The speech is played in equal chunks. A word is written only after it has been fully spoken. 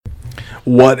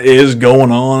What is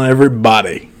going on,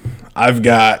 everybody? I've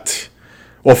got,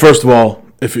 well, first of all,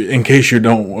 in case you're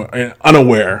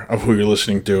unaware of who you're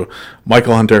listening to,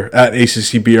 Michael Hunter at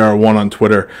ACCBR1 on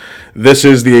Twitter. This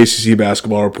is the ACC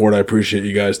Basketball Report. I appreciate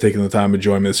you guys taking the time to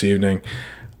join me this evening.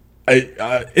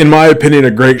 In my opinion, a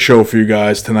great show for you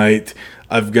guys tonight.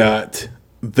 I've got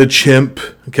the Chimp,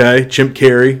 Chimp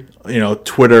Carey,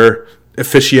 Twitter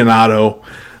aficionado,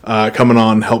 coming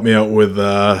on, help me out with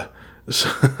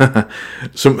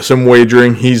some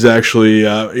wagering. He's actually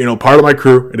part of my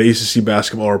crew at ACC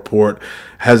Basketball Report,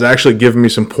 has actually given me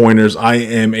some pointers. I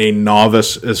am a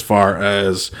novice as far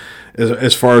as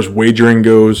wagering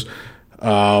goes.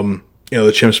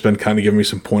 The Chimp's been kind of giving me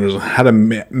some pointers on how to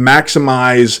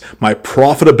maximize my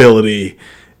profitability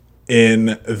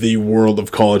in the world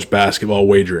of college basketball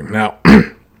wagering. Now,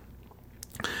 I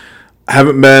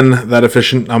haven't been that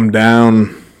efficient. I'm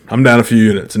down a few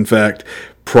units. In fact,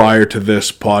 prior to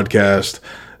this podcast,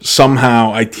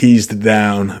 somehow I teased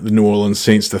down the New Orleans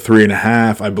Saints to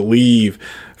 3.5, I believe,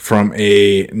 from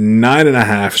a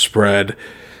 9.5 spread,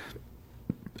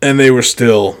 and they were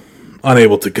still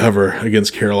unable to cover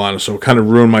against Carolina, so it kind of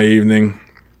ruined my evening.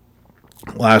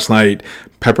 Last night,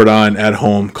 Pepperdine at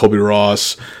home, Colby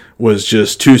Ross was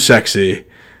just too sexy,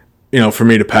 for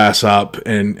me to pass up,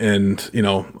 and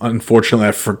unfortunately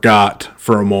I forgot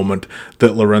for a moment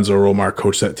that Lorenzo Romar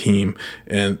coached that team,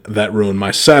 and that ruined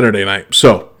my Saturday night.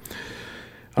 So,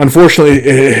 unfortunately,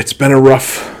 it's been a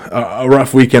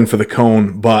rough weekend for the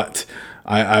Cone, but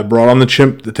I brought on the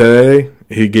Chimp today.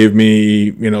 He gave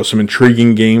me, some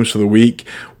intriguing games for the week.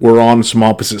 We're on some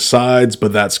opposite sides,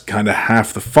 but that's kind of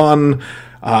half the fun.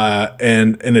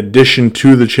 And in addition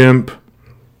to the Chimp,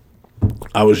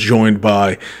 I was joined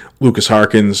by Lukas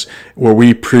Harkins, where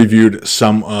we previewed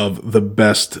some of the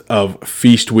best of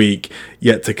Feast Week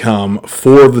yet to come.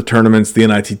 4 of the tournaments, the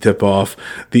NIT Tip-Off,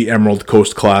 the Emerald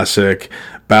Coast Classic,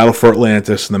 Battle for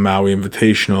Atlantis, and the Maui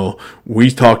Invitational.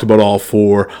 We talked about all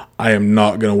 4. I am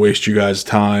not going to waste you guys'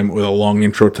 time with a long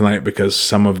intro tonight because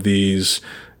some of these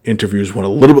interviews went a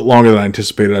little bit longer than I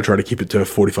anticipated. I try to keep it to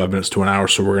 45 minutes to an hour,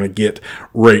 so we're going to get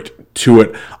right to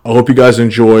it. I hope you guys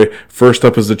enjoy. First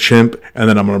up is the Chimp, and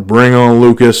then I'm going to bring on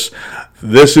Lukas.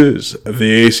 This is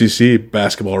the ACC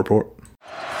Basketball Report.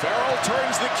 Farrell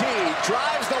turns the key,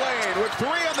 drives the lane with 3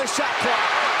 on the shot clock.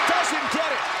 Doesn't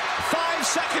get it. 5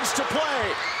 seconds to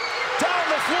play. Down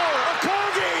the floor,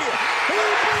 Okogie. He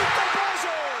beat the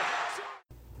buzzer.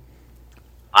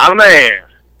 I'm there.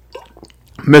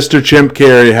 Mr. Chimp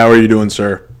Carey, how are you doing,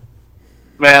 sir?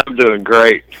 Man, I'm doing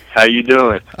great. How you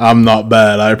doing? I'm not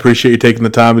bad. I appreciate you taking the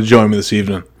time to join me this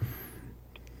evening.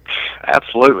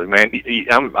 Absolutely, man.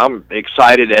 I'm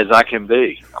excited as I can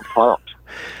be. I'm pumped.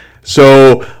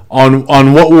 So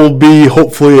on what will be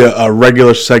hopefully a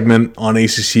regular segment on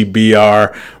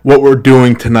ACCBR, what we're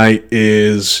doing tonight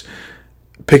is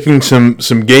picking some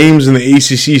games in the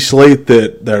ACC slate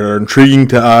that are intriguing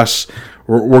to us.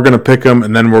 We're going to pick them,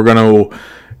 and then we're going to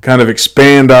kind of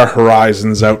expand our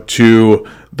horizons out to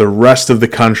the rest of the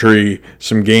country,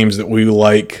 some games that we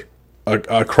like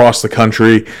across the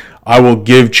country. I will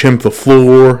give Chimp the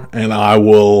floor, and I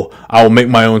will make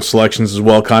my own selections as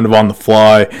well, kind of on the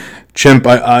fly. Chimp,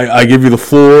 I give you the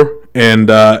floor, and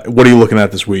what are you looking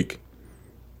at this week?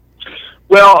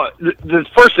 Well, the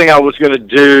first thing I was going to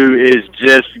do is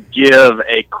just give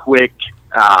a quick,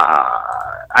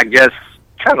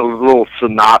 kind of a little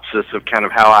synopsis of kind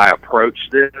of how I approach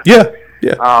this. Yeah.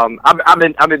 I've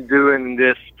been doing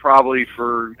this probably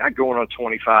for going on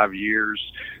 25 years.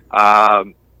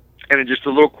 And just a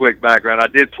little quick background. I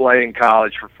did play in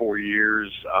college for 4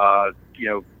 years.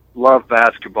 Loved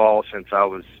basketball since I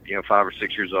was 5 or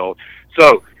 6 years old.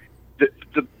 So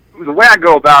the way I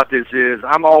go about this is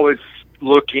I'm always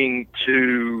looking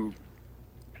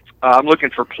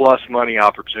for plus money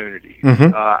opportunities.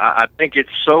 Mm-hmm. I think it's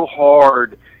so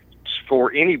hard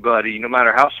for anybody, no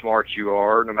matter how smart you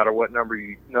are, no matter what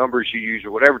numbers you use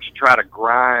or whatever, to try to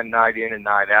grind night in and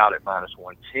night out at minus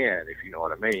 110, if you know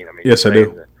what I mean. Yes, I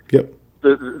do. Yep.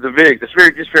 The VIG, it's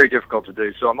very difficult to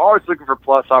do. So I'm always looking for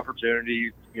plus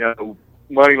opportunities,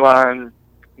 money line,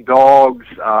 dogs.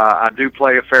 I do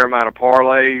play a fair amount of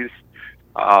parlays.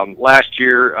 Last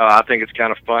year, I think it's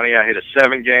kind of funny. I hit a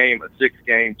 7-game, a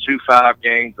 6-game, 2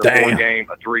 5-games, a 4-game,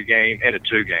 a 3-game, and a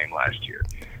 2-game last year.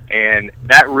 And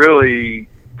that really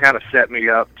kind of set me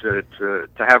up to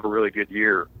have a really good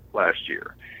year last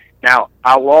year. Now,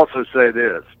 I will also say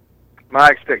this. My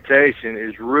expectation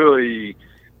is really,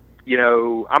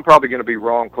 I'm probably going to be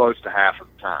wrong close to half of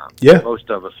the time. Yeah. Most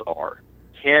of us are.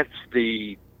 Hence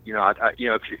the,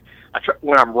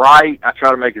 when I'm right, I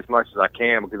try to make as much as I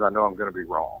can because I know I'm going to be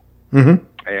wrong.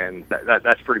 And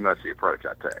that's pretty much the approach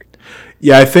I take.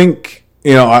 Yeah, I think,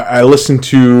 I listen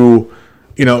to,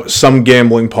 some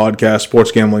gambling podcasts,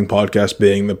 sports gambling podcasts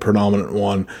being the predominant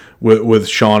one with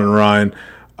Sean and Ryan.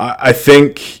 I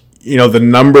think, the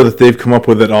number that they've come up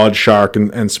with at OddsShark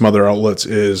and some other outlets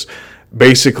is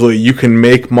basically you can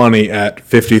make money at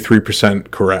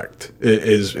 53% correct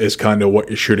is kind of what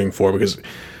you're shooting for, because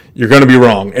you're going to be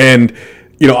wrong. And,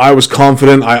 I was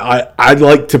confident. I'd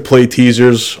like to play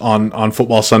teasers on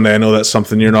Football Sunday. I know that's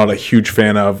something you're not a huge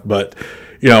fan of, but,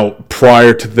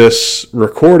 prior to this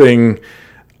recording,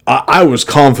 I was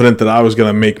confident that I was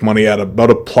going to make money at about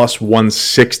a plus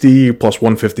 160, plus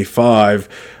 155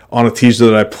 on a teaser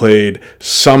that I played.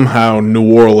 Somehow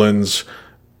New Orleans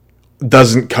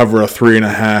doesn't cover a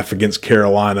 3.5 against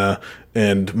Carolina,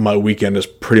 and my weekend is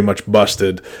pretty much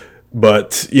busted.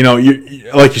 But you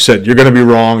like you said, you're going to be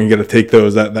wrong. You got to take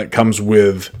those. That comes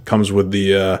with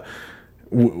the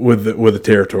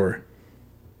territory.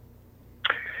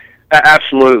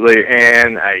 Absolutely,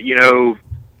 and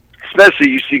especially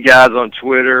you see guys on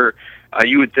Twitter.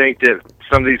 You would think that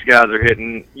some of these guys are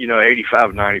hitting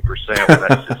 85-90%.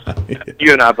 That's just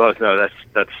you and I both know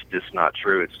that's just not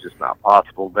true. It's just not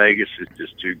possible. Vegas is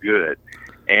just too good.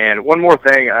 And one more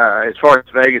thing, as far as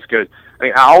Vegas goes,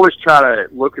 I always try to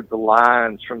look at the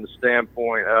lines from the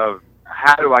standpoint of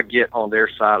how do I get on their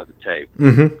side of the table?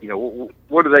 Mm-hmm.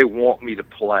 What do they want me to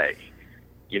play?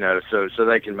 So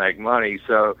they can make money.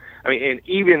 So, and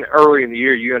even early in the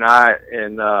year, you and I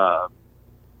and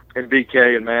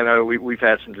BK and Mano, we've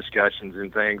had some discussions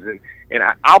and things, and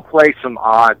I'll play some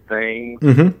odd things,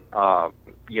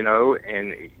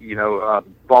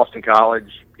 Boston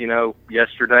College,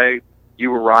 yesterday,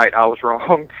 you were right, I was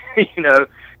wrong,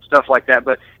 stuff like that.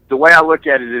 But the way I look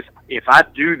at it is, if I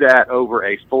do that over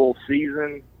a full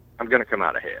season, I'm going to come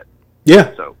out ahead.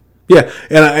 Yeah. So. Yeah,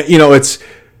 and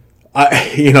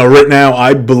right now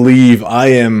I believe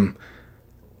I'm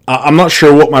not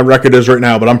sure what my record is right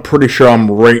now, but I'm pretty sure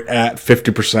I'm right at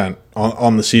 50%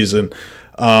 on the season.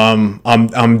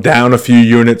 I'm down a few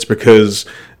units because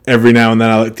every now and then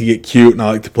I like to get cute and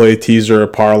I like to play a teaser or a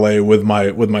parlay with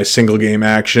my single game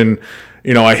action.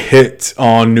 I hit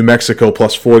on New Mexico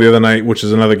 +4 the other night, which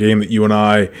is another game that you and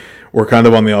I were kind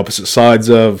of on the opposite sides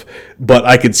of. But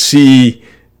I could see,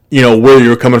 where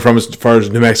you're coming from as far as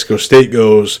New Mexico State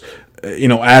goes.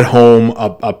 At home,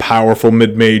 a powerful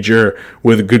mid-major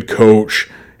with a good coach.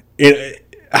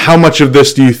 How much of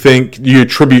this do you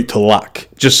attribute to luck?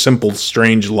 Just simple,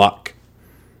 strange luck?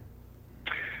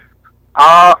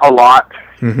 A lot.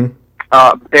 Mm-hmm.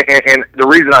 And the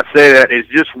reason I say that is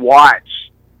just watch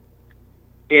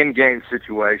in-game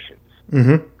situations.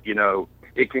 Mm-hmm.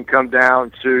 It can come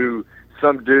down to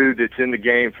some dude that's in the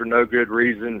game for no good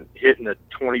reason hitting a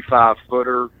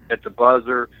 25-footer at the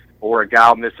buzzer, or a guy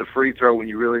will miss a free throw when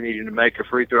you really need him to make a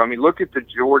free throw. Look at the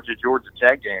Georgia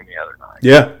Tech game the other night.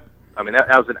 Yeah.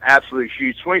 That was an absolute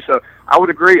huge swing. So I would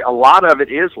agree, a lot of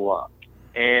it is luck.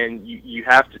 And you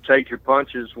have to take your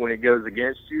punches when it goes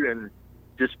against you, and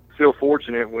just feel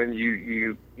fortunate when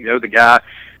the guy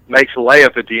makes a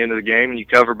layup at the end of the game and you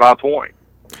cover by a point.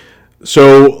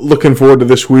 So looking forward to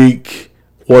this week.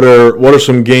 What are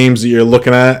some games that you're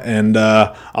looking at? And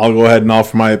I'll go ahead and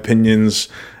offer my opinions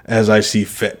as I see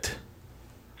fit.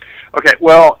 Okay,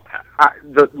 well,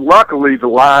 luckily the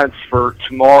lines for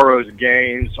tomorrow's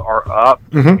games are up,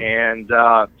 mm-hmm. and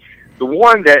the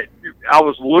one that I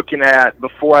was looking at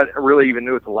before I really even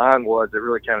knew what the line was, that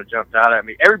really kind of jumped out at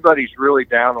me. Everybody's really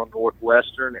down on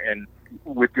Northwestern, and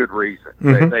with good reason.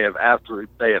 Mm-hmm.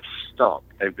 They have stunk.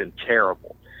 They've been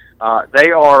terrible.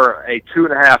 They are a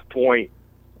 2.5-point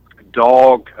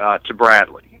dog to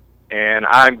Bradley, and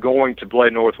I'm going to play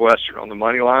Northwestern on the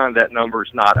money line. That number's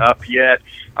not up yet.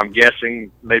 I'm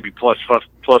guessing maybe plus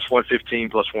 115,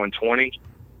 plus 120.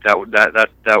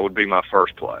 That would be my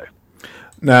first play.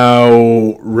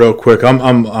 Now, real quick,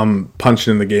 I'm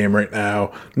punching in the game right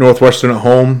now. Northwestern at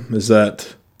home, is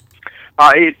that?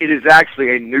 It is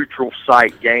actually a neutral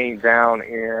site game down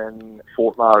in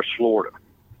Fort Myers, Florida.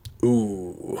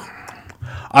 Ooh,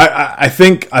 I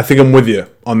think I'm with you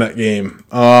on that game.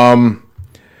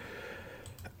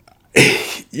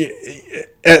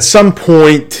 At some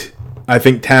point, I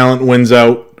think talent wins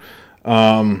out.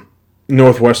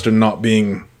 Northwestern not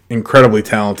being incredibly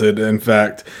talented. In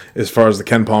fact, as far as the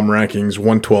Ken Palm rankings,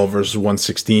 112 versus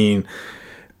 116.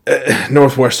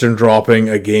 Northwestern dropping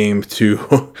a game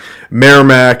to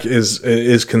Merrimack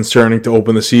is concerning to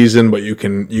open the season, but you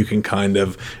can kind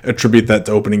of attribute that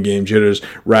to opening game jitters.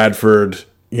 Radford,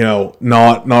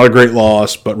 not a great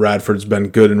loss, but Radford's been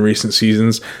good in recent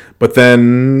seasons. But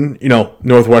then,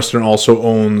 Northwestern also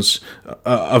owns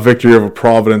a victory over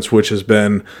Providence, which has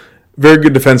been very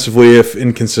good defensively, if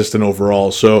inconsistent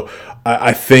overall. So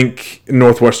I think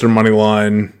Northwestern money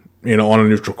line, on a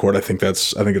neutral court, I think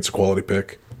it's a quality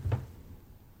pick.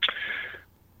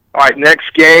 All right,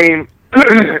 next game.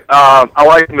 I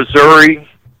like Missouri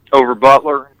over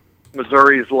Butler.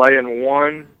 Missouri is laying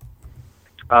 1.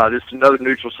 This is another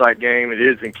neutral site game. It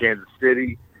is in Kansas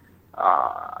City.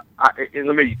 And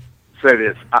let me say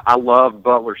this. I love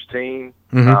Butler's team.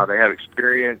 They have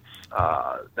experience.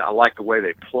 I like the way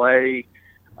they play.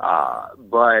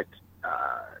 But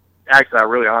actually, I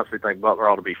really honestly think Butler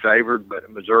ought to be favored. But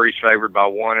Missouri's favored by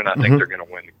 1, and I think they're going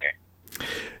to win the game.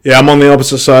 Yeah, I'm on the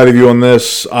opposite side of you on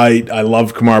this. I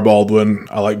love Kamar Baldwin.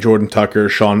 I like Jordan Tucker,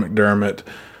 Sean McDermott.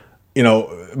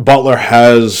 Butler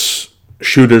has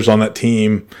shooters on that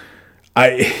team.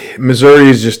 Missouri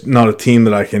is just not a team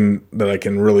that I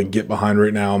can really get behind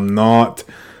right now. I'm not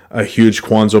a huge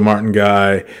Quanzo Martin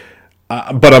guy,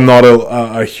 but I'm not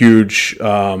a huge.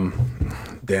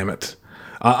 Damn it.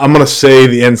 I'm going to say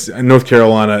the North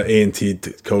Carolina A&T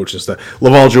coach is that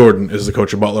Laval Jordan is the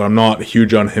coach of Butler. I'm not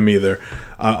huge on him either.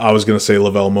 I was going to say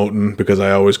Lavelle Moten because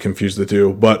I always confuse the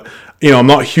two. But, I'm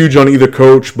not huge on either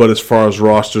coach, but as far as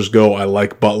rosters go, I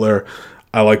like Butler.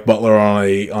 I like Butler on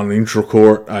a neutral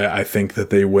court. I think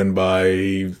that they win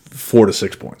by 4 to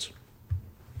 6 points.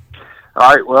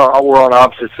 All right, well, we're on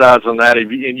opposite sides on that, and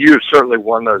you have certainly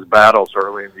won those battles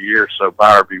early in the year, so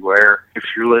buyer beware if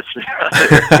you're listening out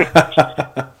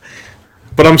there.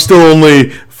 But I'm still only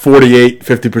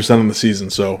 50% of the season,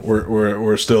 so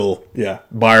we're still,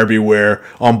 buyer beware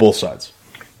on both sides.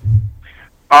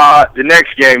 The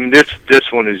next game,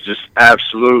 this one is just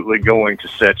absolutely going to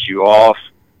set you off,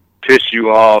 piss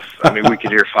you off. I mean, we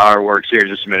could hear fireworks here in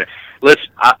just a minute.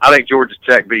 I think Georgia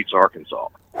Tech beats Arkansas.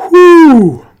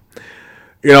 Whoo!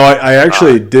 I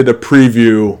actually did a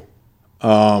preview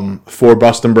for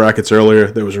Boston Brackets earlier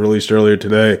that was released earlier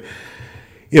today.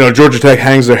 Georgia Tech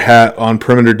hangs their hat on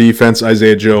perimeter defense.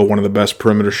 Isaiah Joe, one of the best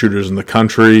perimeter shooters in the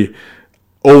country.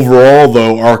 Overall,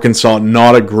 though, Arkansas,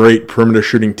 not a great perimeter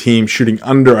shooting team, shooting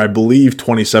under, I believe,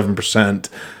 27%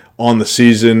 on the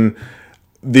season.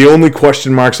 The only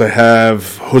question marks I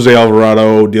have, Jose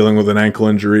Alvarado dealing with an ankle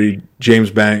injury, James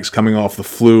Banks coming off the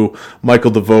flu, Michael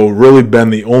DeVoe really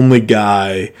been the only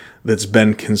guy that's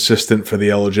been consistent for the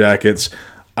Yellow Jackets.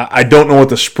 I don't know what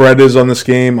the spread is on this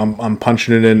game. I'm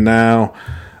punching it in now.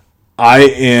 I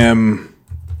am,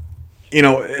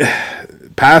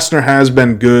 Pastner has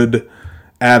been good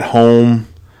at home,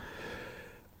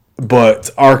 but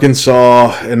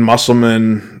Arkansas and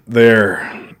Musselman,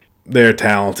 they're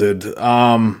talented.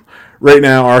 Right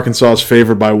now, Arkansas is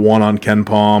favored by 1 on Ken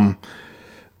Palm.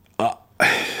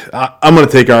 I'm going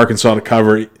to take Arkansas to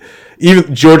cover.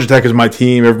 Even Georgia Tech is my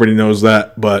team. Everybody knows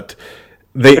that. But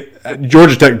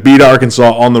Georgia Tech beat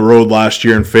Arkansas on the road last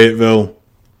year in Fayetteville.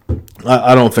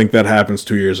 I don't think that happens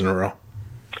 2 years in a row.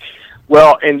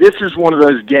 Well, and this is one of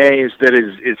those games that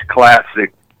is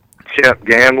classic Chimp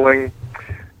gambling.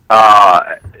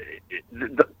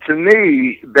 To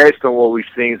me, based on what we've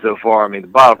seen so far, I mean, the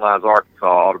bottom line is Arkansas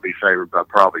ought to be favored by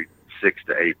probably 6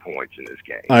 to 8 points in this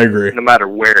game. I agree. No matter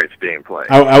where it's being played.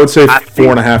 I would say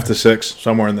 4.5 to 6,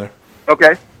 somewhere in there.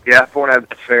 Okay. Yeah, 4.5,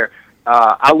 that's fair.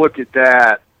 I look at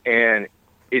that, and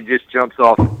it just jumps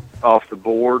off the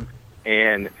board.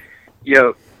 And,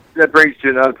 that brings to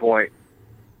another point.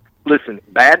 Listen,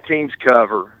 bad teams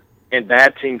cover, and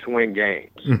bad teams win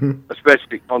games,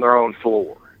 especially on their own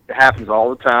floor. It happens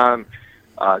all the time.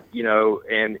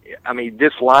 And I mean,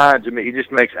 this line to me, it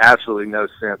just makes absolutely no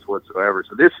sense whatsoever.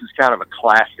 So this is kind of a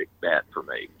classic bet for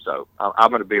me. So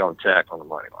I'm going to be on Tech on the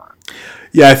money line.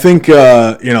 Yeah, I think,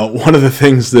 one of the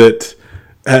things that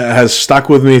has stuck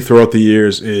with me throughout the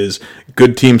years is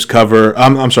good teams cover.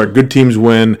 Good teams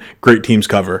win, great teams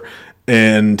cover.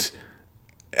 And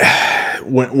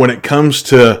when it comes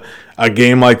to a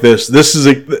game like this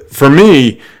for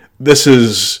me, this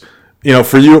is,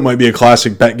 for you, it might be a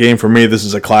classic bet game. For me, this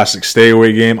is a classic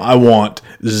stay-away game. I want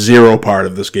zero part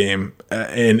of this game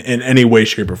in any way,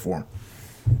 shape, or form.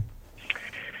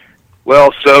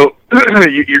 Well, so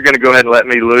you're going to go ahead and let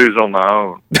me lose on my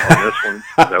own on this one. Is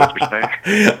that what you're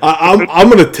saying? I'm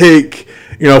going to take,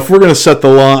 if we're going to set the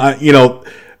line,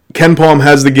 Ken Palm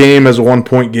has the game as a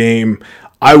 1-point game.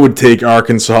 I would take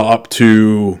Arkansas up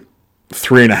to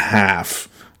 3.5.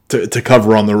 To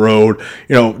cover on the road.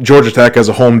 Georgia Tech as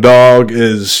a home dog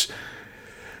is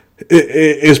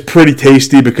pretty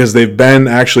tasty because they've been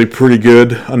actually pretty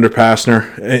good under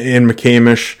Pastner in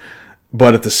McCamish.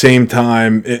 But at the same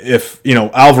time, if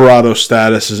Alvarado's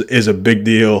status is a big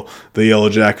deal, the Yellow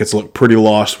Jackets look pretty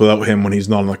lost without him when he's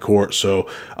not on the court. So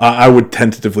I would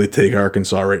tentatively take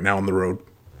Arkansas right now on the road.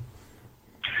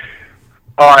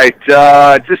 All right,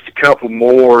 just a couple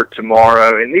more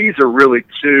tomorrow, and these are really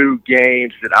two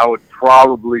games that I would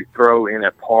probably throw in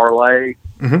a parlay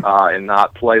and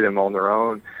not play them on their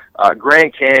own.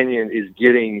 Grand Canyon is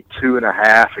getting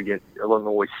 2.5 against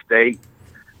Illinois State.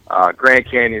 Grand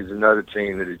Canyon is another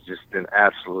team that has just been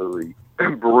absolutely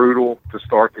brutal to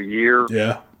start the year.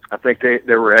 Yeah, I think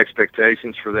there were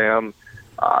expectations for them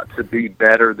to be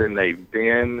better than they've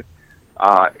been.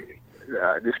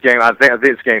 This game, I think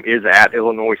this game is at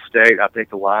Illinois State. I think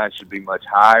the line should be much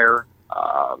higher.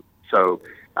 So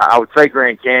I would say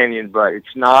Grand Canyon, but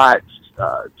it's not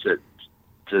to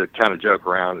kind of joke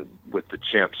around with the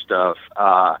Chimp stuff.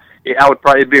 I would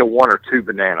probably be a 1 or 2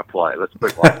 banana play. Let's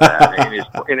put it like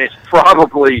that. and it's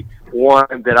probably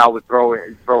one that I would throw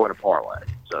in a parlay.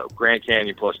 So Grand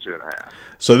Canyon plus 2.5.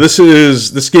 So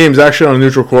this game's actually on a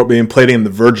neutral court being played in the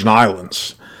Virgin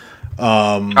Islands.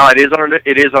 It is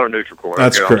on a neutral court.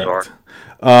 That's okay, correct.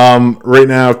 Right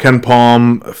now, Ken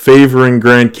Palm favoring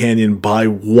Grand Canyon by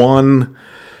 1.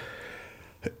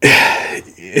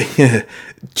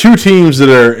 Two teams that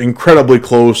are incredibly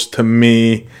close to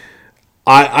me.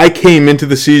 I came into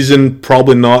the season,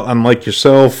 probably not unlike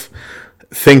yourself,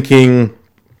 thinking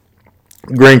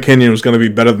Grand Canyon was going to be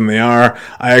better than they are.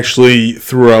 I actually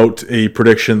threw out a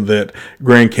prediction that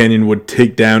Grand Canyon would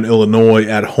take down Illinois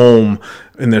at home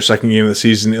in their second game of the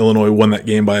season. Illinois won that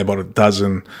game by about a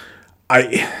dozen.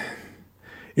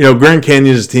 Grand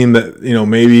Canyon is a team that,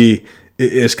 maybe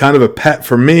is kind of a pet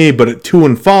for me, but at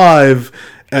 2-5,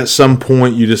 at some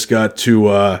point you just got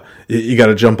to you got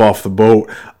to jump off the boat.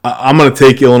 I'm going to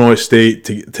take Illinois State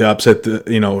to upset to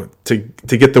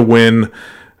get the win,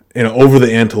 over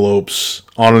the Antelopes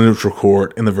on a neutral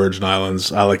court in the Virgin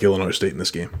Islands. I like Illinois State in this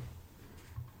game.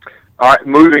 All right,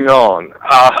 moving on.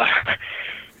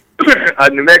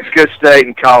 New Mexico State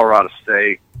and Colorado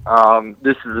State.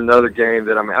 This is another game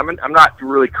that I'm not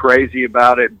really crazy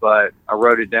about it, but I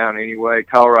wrote it down anyway.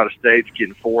 Colorado State's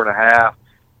getting 4.5.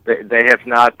 They have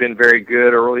not been very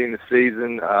good early in the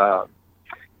season.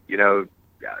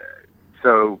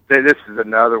 So this is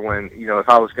another one. If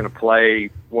I was going to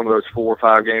play one of those 4 or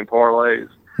 5 game parlays,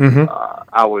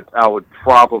 I would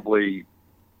probably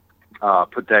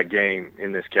put that game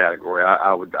in this category.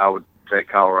 I would take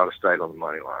Colorado State on the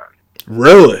money line.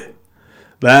 Really?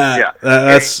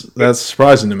 That's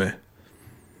surprising to me.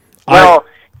 Well,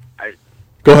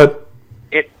 go ahead.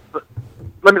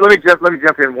 Let me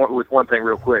jump in with one thing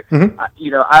real quick.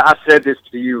 I said this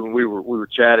to you when we were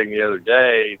chatting the other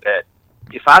day that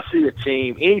if I see a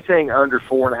team anything under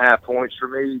 4.5 points for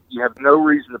me, you have no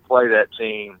reason to play that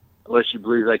team unless you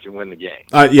believe they can win the game.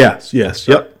 Yes,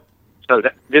 yep. So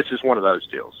this is one of those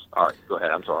deals. All right, go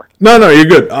ahead. I'm sorry. No, you're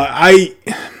good.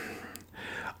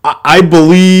 I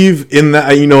believe in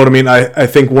that. You know what I mean? I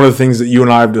think one of the things that you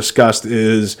and I have discussed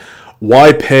is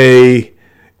why pay,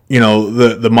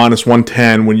 the minus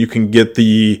 110 when you can get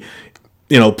the,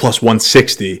 plus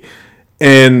 160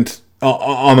 and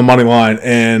on the money line.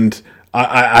 And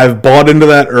I've bought into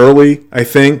that early, I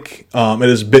think. It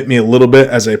has bit me a little bit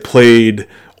as I played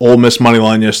Ole Miss money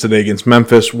line yesterday against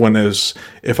Memphis.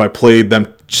 If I played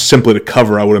them simply to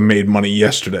cover, I would have made money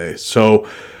yesterday. So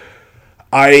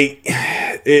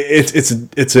it's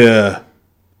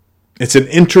an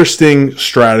interesting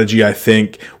strategy, I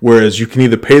think. Whereas you can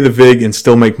either pay the vig and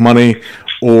still make money,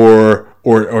 or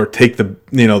take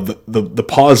the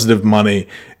positive money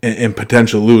and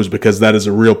potentially lose, because that is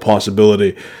a real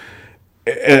possibility.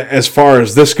 As far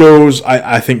as this goes,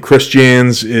 I think Chris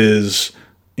Jans is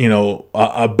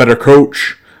a better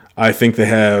coach. I think they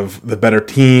have the better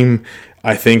team.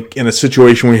 I think in a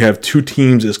situation where you have two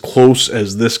teams as close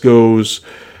as this goes,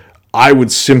 I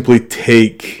would simply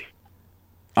take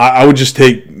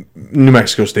New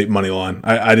Mexico State money line.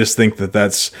 I just think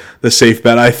that's the safe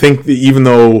bet. I think that even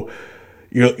though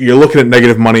you're looking at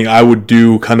negative money, I would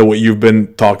do kind of what you've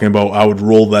been talking about. I would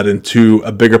roll that into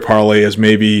a bigger parlay as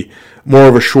maybe more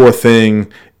of a sure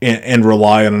thing, and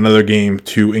rely on another game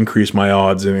to increase my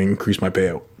odds and increase my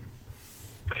payout.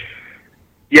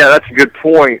 Yeah, that's a good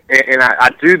point, and I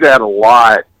do that a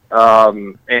lot,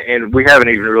 and we haven't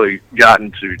even really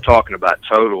gotten to talking about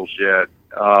totals yet.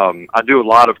 I do a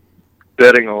lot of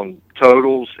betting on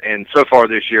totals, and so far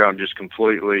this year I'm just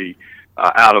completely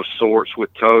out of sorts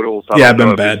with totals. I've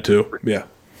been bad too. Yeah,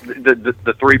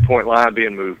 the 3-point line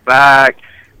being moved back,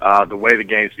 the way the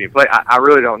game's being played, I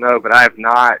really don't know, but I have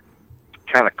not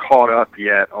kind of caught up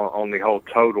yet on the whole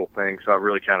total thing, so I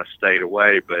really kind of stayed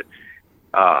away. But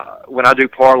when I do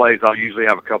parlays, I'll usually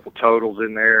have a couple totals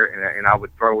in there, and I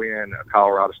would throw in a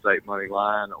Colorado State money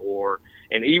line,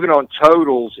 and even on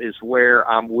totals is where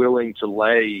I'm willing to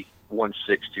lay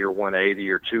 160 or 180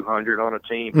 or 200 on a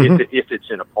team if it's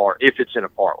in a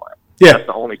parlay. Yeah, that's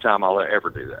the only time I'll ever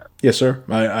do that. Yes, sir.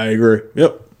 I agree.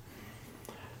 Yep.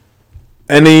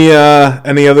 Any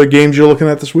other games you're looking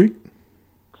at this week?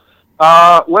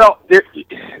 Well,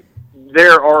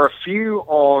 there are a few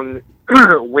on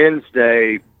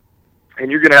Wednesday,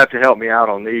 and you're going to have to help me out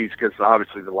on these because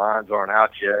obviously the lines aren't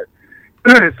out yet.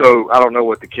 So I don't know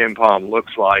what the Chimp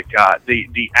looks like.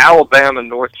 The Alabama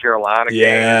North Carolina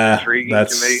game is intriguing to me.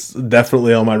 That's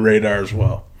definitely on my radar as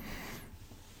well.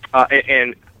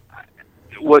 And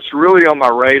what's really on my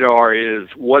radar is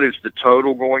what is the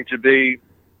total going to be?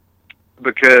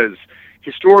 Because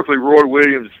historically, Roy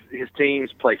Williams, his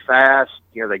teams play fast.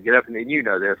 You know, they get up and you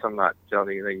know this. I'm not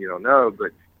telling you anything you don't know,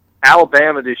 but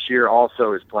Alabama this year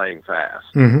also is playing fast.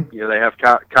 Mm-hmm. You know, they have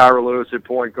Kyra Lewis at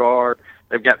point guard.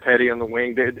 They've got Petty on the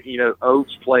wing. You know,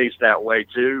 Oates plays that way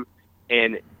too.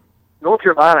 And North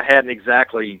Carolina hadn't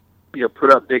exactly,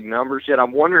 put up big numbers yet.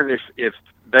 I'm wondering if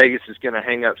Vegas is going to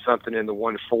hang up something in the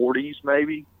 140s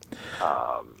maybe.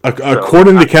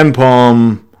 According to Ken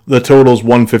Palm, the total's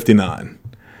 159,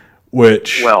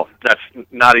 which... Well, that's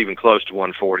not even close to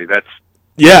 140. That's...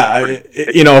 Yeah,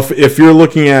 if you're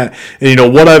looking at,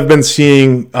 what I've been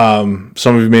seeing,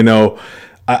 some of you may know,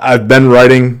 I've been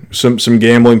writing some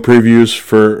gambling previews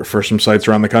for some sites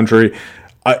around the country.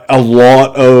 A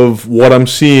lot of what I'm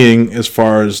seeing as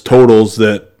far as totals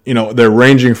that, they're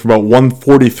ranging from about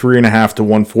 143.5 to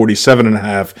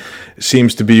 147.5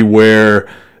 seems to be where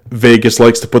Vegas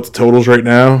likes to put the totals right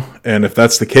now. And if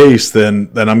that's the case,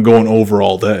 then I'm going over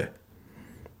all day.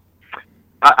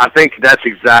 I think that's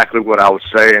exactly what I was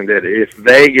saying, that if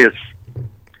Vegas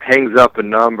hangs up a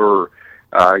number,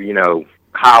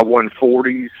 high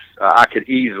 140s, I could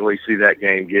easily see that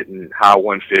game getting high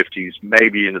 150s,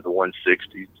 maybe into the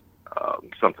 160s,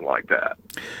 something like that.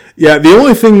 Yeah, the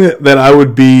only thing that I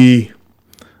would be,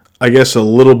 I guess, a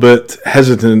little bit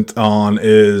hesitant on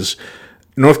is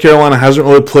North Carolina hasn't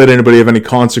really played anybody of any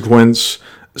consequence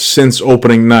since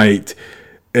opening night.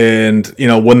 And,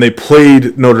 when they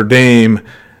played Notre Dame,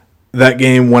 that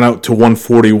game went out to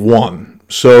 141.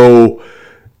 So,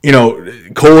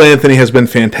 Cole Anthony has been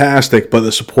fantastic, but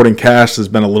the supporting cast has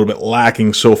been a little bit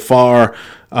lacking so far.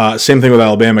 Same thing with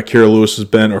Alabama. Kyra Lewis,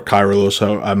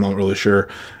 I'm not really sure,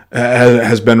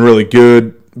 has been really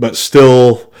good, but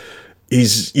still,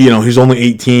 he's only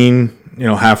 18,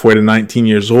 halfway to 19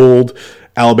 years old.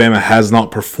 Alabama has not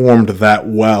performed that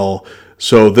well.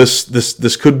 So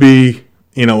this could be,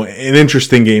 an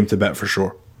interesting game to bet for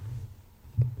sure.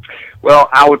 Well,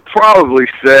 I would probably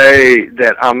say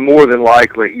that I'm more than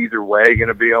likely either way going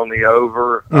to be on the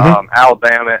over. Mm-hmm.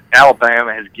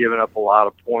 Alabama has given up a lot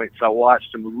of points. I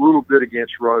watched them a little bit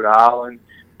against Rhode Island.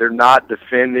 They're not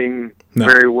defending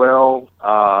very well,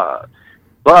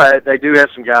 but they do have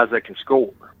some guys that can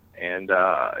score. And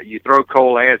you throw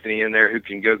Cole Anthony in there who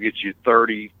can go get you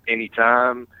 30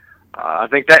 anytime. I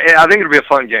think it'll be a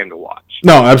fun game to watch.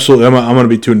 No, absolutely. I'm going to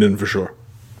be tuned in for sure.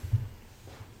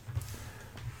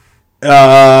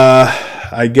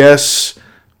 I guess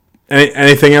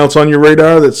anything else on your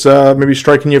radar that's maybe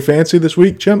striking your fancy this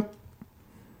week, Chimp?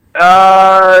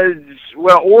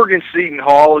 Well, Oregon Seton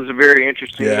Hall is a very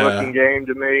interesting looking game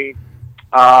to me.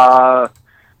 I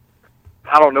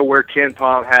don't know where Ken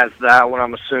Palm has that one.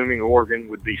 I'm assuming Oregon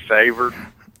would be favored.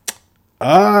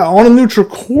 On a neutral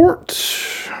court.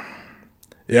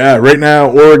 Yeah, right now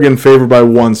Oregon favored by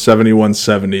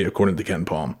 170 according to Ken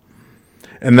Palm.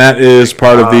 And that is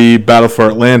part of the Battle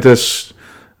for Atlantis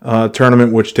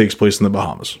tournament, which takes place in the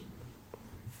Bahamas.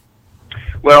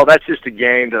 Well, that's just a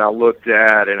game that I looked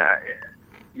at, and I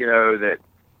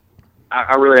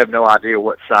really have no idea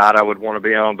what side I would want to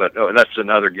be on, but that's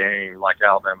another game like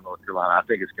Alabama, North Carolina. I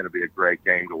think it's going to be a great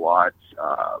game to watch.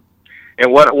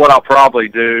 And what I'll probably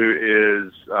do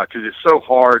is, because it's so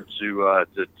hard to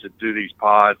do these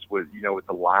pods with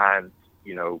the lines,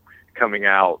 coming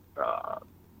out,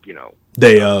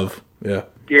 Day of, yeah.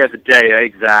 Yeah, the day,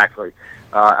 exactly.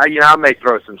 I may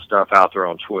throw some stuff out there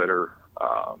on Twitter,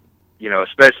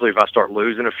 especially if I start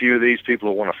losing a few of these, people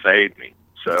will want to fade me.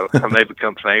 So I may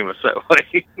become famous that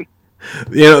way.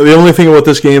 The only thing about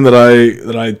this game that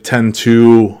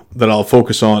I'll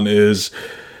focus on is,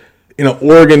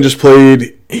 Oregon just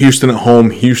played Houston at home.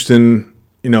 Houston,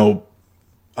 a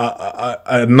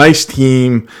nice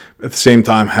team at the same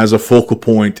time has a focal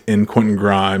point in Quentin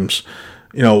Grimes.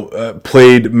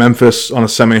 Played Memphis on a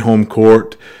semi-home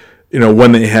court.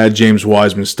 When they had James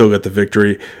Wiseman, still got the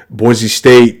victory. Boise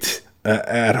State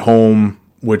at home,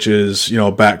 which is,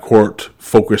 a backcourt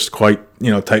focused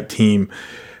type team,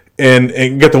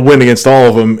 and get the win against all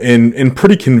of them in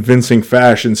pretty convincing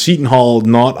fashion. Seton Hall,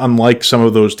 not unlike some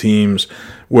of those teams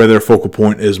where their focal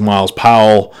point is Miles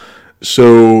Powell.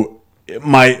 So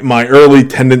my early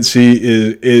tendency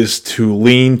is to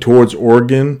lean towards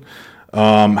Oregon.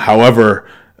 However,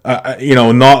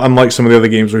 not unlike some of the other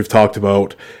games we've talked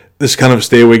about, this is kind of a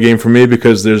stay away game for me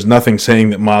because there's nothing saying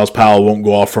that Miles Powell won't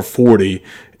go off for 40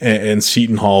 and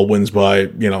Seton Hall wins by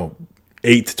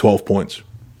 8 to 12 points.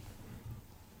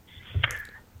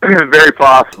 Very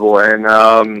possible, and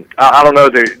I don't know.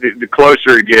 The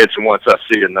closer it gets, and once I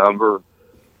see a number,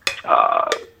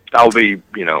 I'll be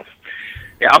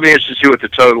I'll be interested to see what the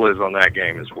total is on that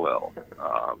game as well.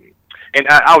 And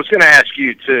I was going to ask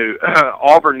you too,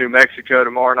 Auburn, New Mexico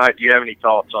tomorrow night. Do you have any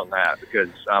thoughts on that? Because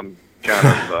I'm kind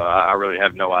of I really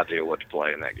have no idea what to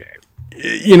play in that game.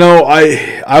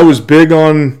 I was big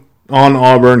on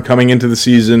Auburn coming into the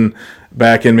season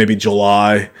back in maybe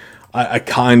July. I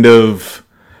kind of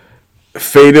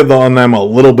faded on them a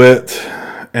little bit,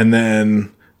 and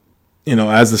then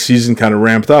as the season kind of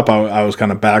ramped up, I was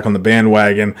kind of back on the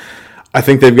bandwagon. I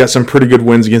think they've got some pretty good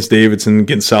wins against Davidson,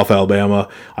 against South Alabama.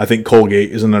 I think Colgate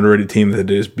is an underrated team that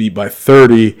is beat by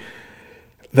 30.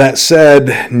 That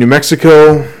said, New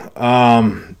Mexico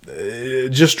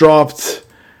just dropped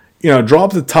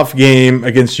a tough game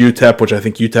against UTEP, which I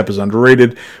think UTEP is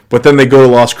underrated. But then they go to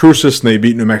Las Cruces and they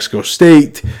beat New Mexico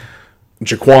State.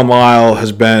 Jaquan Lyle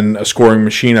has been a scoring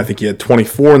machine. I think he had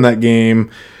 24 in that game.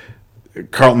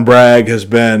 Carlton Bragg has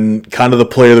been kind of the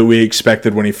player that we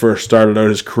expected when he first started out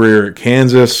his career at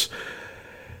Kansas.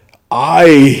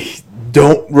 I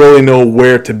don't really know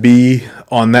where to be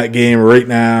on that game right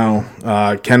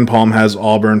now. Ken Palm has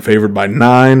Auburn favored by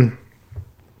 9.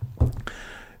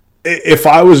 If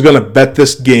I was going to bet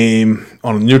this game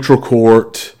on a neutral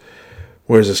court,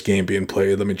 where's this game being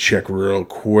played? Let me check real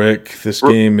quick. This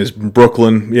game is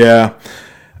Brooklyn. Yeah.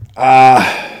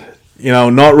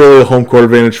 Not really a home court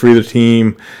advantage for either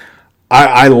team.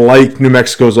 I like New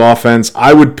Mexico's offense.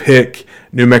 I would pick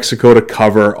New Mexico to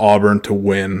cover, Auburn to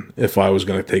win if I was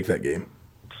going to take that game.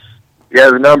 Yeah,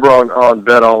 the number on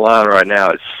Bet Online right now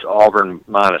is Auburn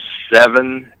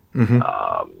 -7. Mm-hmm.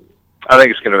 I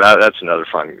think it's that's another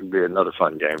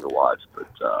fun game to watch. But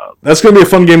that's going to be a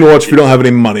fun game to watch if you don't have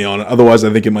any money on it. Otherwise, I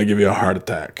think it might give you a heart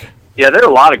attack. Yeah, there are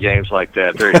a lot of games like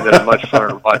that. They're much funner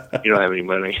to watch if you don't have any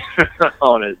money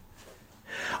on it.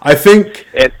 I think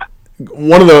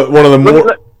one of the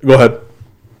more. Go ahead.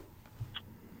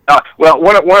 Well,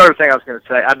 one other thing I was going to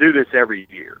say, I do this every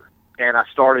year, and I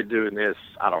started doing this,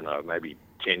 I don't know, maybe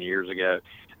 10 years ago.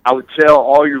 I would tell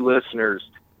all your listeners,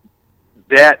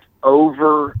 bet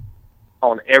over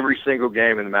on every single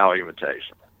game in the Maui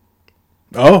Invitation.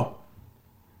 Oh.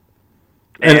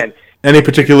 And any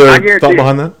particular thought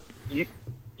behind that?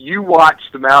 You watch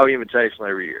the Maui Invitational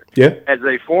every year. Yeah. As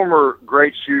a former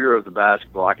great shooter of the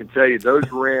basketball, I can tell you those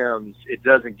rims, it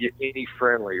doesn't get any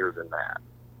friendlier than that.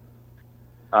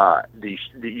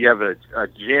 You have a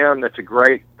gym that's a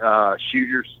great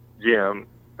shooter's gym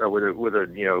with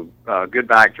a good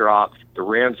backdrop. The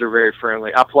rims are very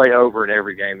friendly. I play over in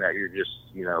every game that year just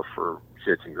for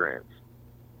shits and grins.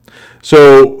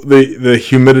 So the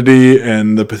humidity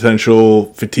and the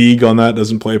potential fatigue on that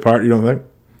doesn't play a part, you don't think?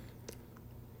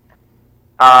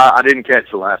 I didn't catch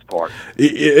the last part.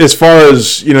 As far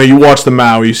as, you watch the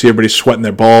Maui, you see everybody sweating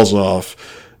their balls off.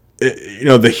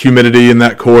 The humidity in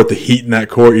that court, the heat in that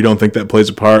court, you don't think that plays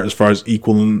a part as far as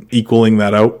equaling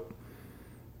that out?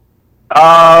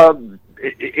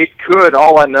 It could.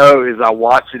 All I know is I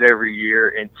watch it every year,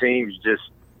 and teams just,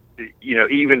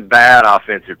 even bad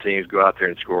offensive teams go out there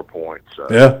and score points. So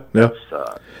yeah.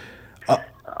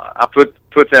 I put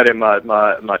that in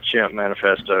my Chimp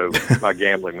manifesto, my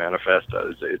gambling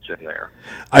manifesto. It's in there.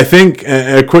 I think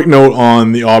a quick note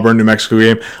on the Auburn-New Mexico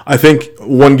game. I think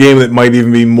one game that might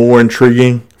even be more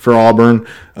intriguing for Auburn,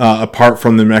 apart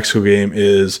from the New Mexico game,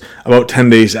 is about 10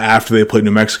 days after they play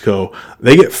New Mexico,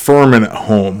 they get Furman at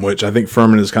home, which I think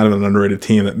Furman is kind of an underrated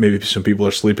team that maybe some people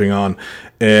are sleeping on.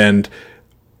 And,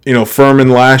 Furman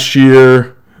last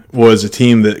year was a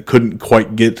team that couldn't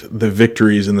quite get the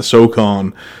victories in the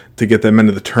SoCon to get them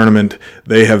into the tournament.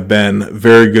 They have been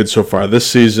very good so far this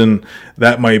season.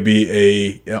 That might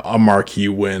be a marquee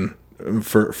win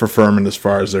for Furman as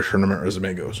far as their tournament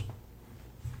resume goes.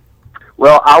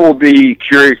 Well, I will be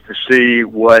curious to see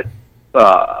what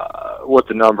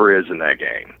the number is in that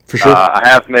game. For sure. I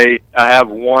have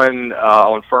one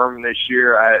on Furman this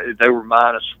year. They were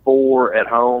 -4 at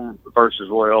home versus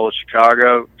Loyola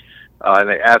Chicago. And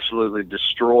they absolutely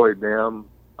destroyed them.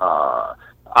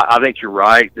 I think you're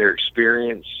right. They're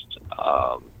experienced.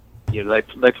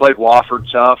 They played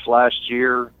Wofford tough last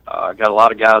year. Got a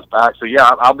lot of guys back. So, yeah,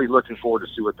 I'll be looking forward to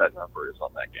see what that number is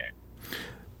on that game.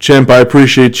 Chimp, I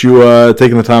appreciate you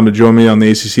taking the time to join me on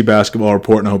the ACC Basketball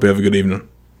Report, and I hope you have a good evening.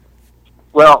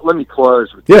 Well, let me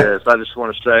close with this. I just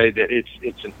want to say that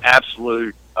it's an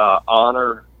absolute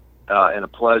honor and a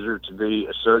pleasure to be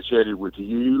associated with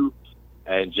you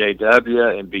and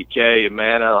JW and BK and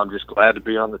Mana. I'm just glad to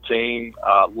be on the team.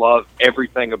 Love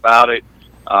everything about it.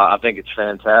 I think it's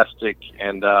fantastic,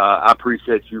 and I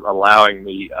appreciate you allowing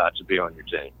me to be on your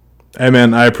team. Hey,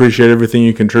 man, I appreciate everything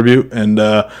you contribute, and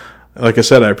like I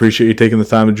said, I appreciate you taking the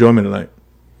time to join me tonight.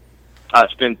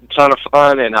 It's been a ton of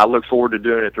fun, and I look forward to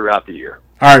doing it throughout the year.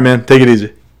 All right, man. Take it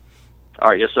easy. All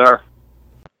right. Yes, sir.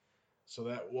 So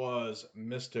that was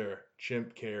Mr.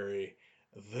 Chimp Carey,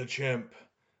 the Chimp,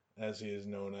 as he is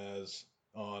known as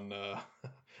on,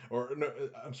 what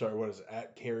is it,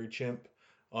 at Carey Chimp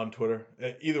on Twitter.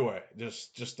 Either way,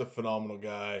 just a phenomenal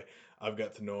guy. I've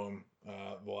got to know him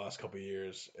the last couple of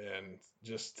years, and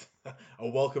just a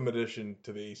welcome addition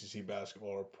to the ACC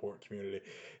Basketball Report community.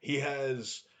 He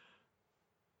has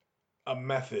a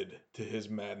method to his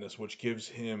madness, which gives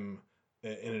him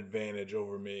an advantage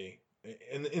over me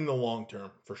in the long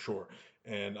term, for sure.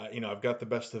 And I've got the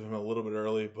best of him a little bit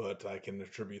early, but I can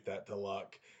attribute that to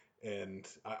luck. And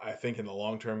I think in the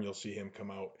long term, you'll see him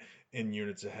come out in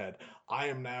units ahead. I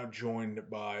am now joined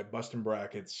by Bustin'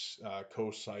 Brackets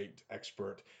co-site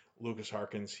expert Lukas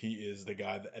Harkins. He is the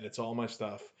guy that edits all my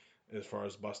stuff as far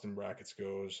as Bustin' Brackets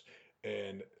goes.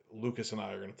 And Lukas and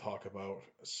I are going to talk about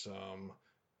some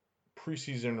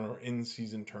preseason or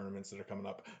in-season tournaments that are coming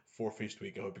up for Feast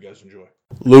Week. I hope you guys enjoy.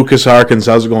 Lukas Harkins,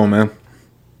 how's it going, man?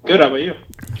 Good, how about you?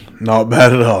 Not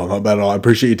bad at all, not bad at all. I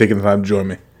appreciate you taking the time to join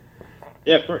me.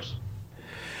 Yeah, of course.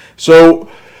 So,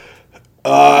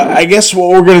 I guess what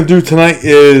we're going to do tonight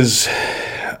is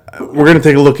we're going to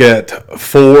take a look at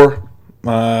 4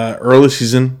 early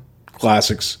season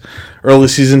classics, early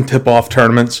season tip-off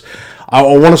tournaments. I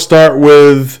want to start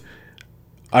with,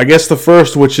 I guess, the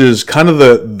first, which is kind of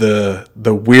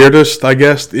the weirdest, I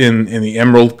guess, in the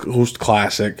Emerald Coast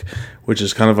Classic, which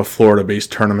is kind of a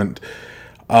Florida-based tournament.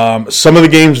 Some of the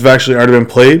games have actually already been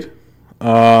played.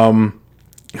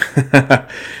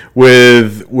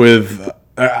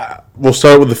 We'll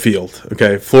start with the field.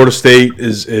 Okay, Florida State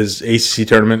is ACC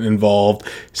tournament involved.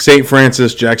 St.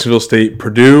 Francis, Jacksonville State,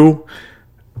 Purdue,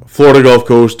 Florida Gulf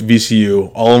Coast,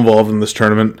 VCU, all involved in this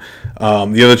tournament.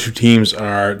 The other 2 teams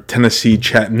are Tennessee,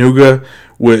 Chattanooga,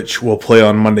 which will play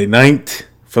on Monday night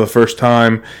for the first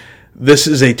time. This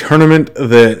is a tournament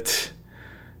that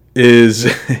is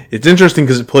it's interesting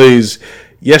because it plays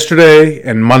yesterday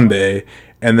and Monday,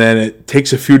 and then it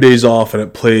takes a few days off and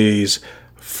it plays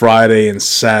Friday and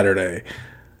Saturday.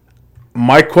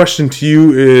 My question to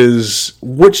you is,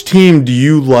 which team do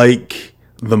you like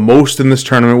the most in this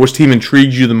tournament? Which team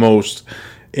intrigues you the most,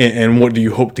 and what do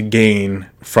you hope to gain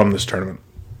from this tournament?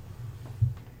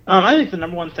 I think the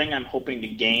number one thing I'm hoping to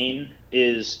gain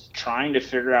is trying to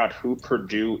figure out who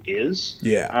Purdue is.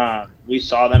 Yeah. We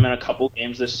saw them in a couple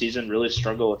games this season really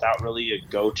struggle without really a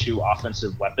go-to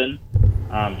offensive weapon.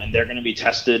 And they're going to be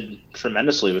tested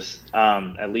tremendously with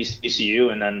at least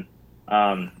VCU and then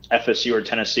FSU or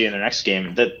Tennessee in their next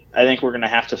game. That I think we're going to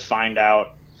have to find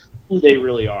out who they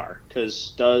really are.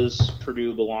 Because does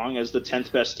Purdue belong as the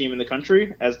 10th best team in the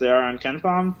country, as they are on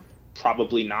KenPom?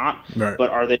 Probably not. Right.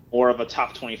 But are they more of a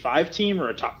top 25 team or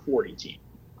a top 40 team?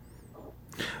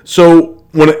 So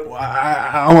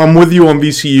I'm with you on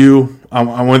VCU.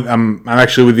 I'm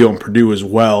actually with you on Purdue as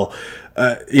well.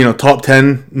 Top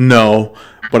 10, no.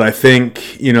 But I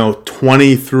think,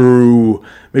 20 through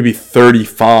maybe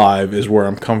 35 is where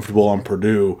I'm comfortable on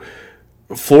Purdue.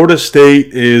 Florida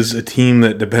State is a team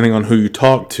that, depending on who you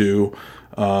talk to,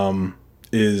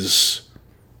 is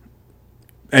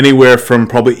anywhere from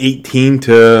probably 18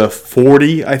 to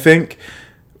 40, I think.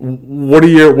 What are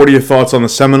your thoughts on the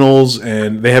Seminoles?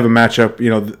 And they have a matchup,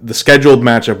 the scheduled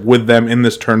matchup with them in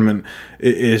this tournament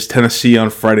is Tennessee on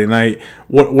Friday night.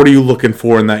 What are you looking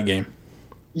for in that game?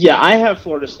 Yeah, I have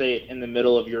Florida State in the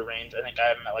middle of your range. I think I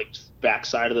have them at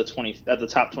backside of the 20, at the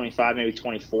top 25, maybe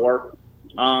 24.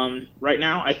 Right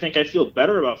now, I think I feel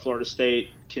better about Florida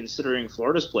State considering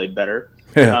Florida's played better.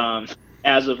 Yeah.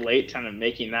 As of late, kind of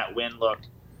making that win look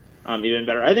even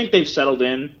better. I think they've settled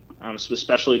in,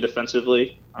 especially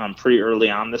defensively, pretty early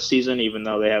on this season, even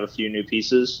though they have a few new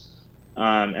pieces.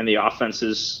 And the offense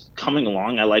is coming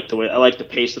along. I like the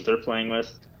pace that they're playing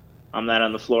with on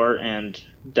the floor, and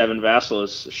Devin Vassell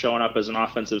is showing up as an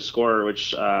offensive scorer,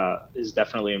 which is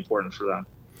definitely important for them.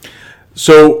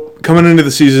 So coming into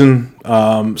the season,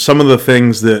 some of the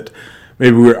things that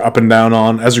maybe we were up and down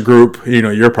on as a group.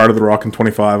 You're part of the Rockin'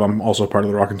 25. I'm also part of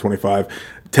the Rockin' 25.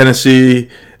 Tennessee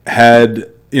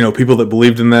had people that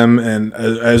believed in them, and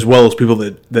as well as people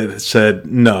that said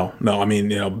no. I mean,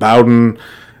 Bowden,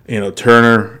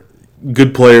 Turner,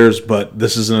 good players, but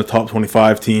this isn't a top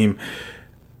 25 team.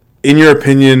 In your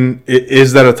opinion,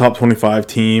 is that a top 25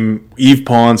 team? Yves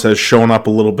Pons has shown up a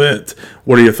little bit.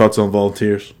 What are your thoughts on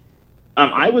Volunteers?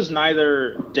 I was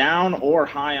neither down or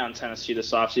high on Tennessee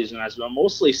this offseason, as I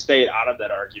mostly stayed out of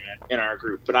that argument in our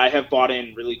group, but I have bought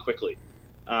in really quickly.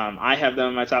 I have them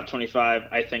in my top 25.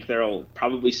 I think they'll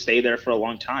probably stay there for a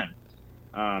long time.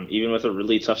 Even with a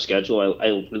really tough schedule, I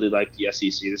really like the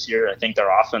SEC this year. I think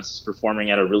their offense is performing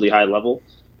at a really high level,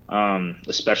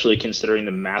 especially considering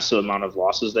the massive amount of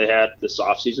losses they had this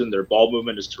offseason. Their ball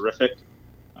movement is terrific,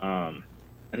 and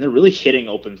they're really hitting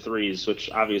open threes, which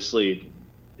obviously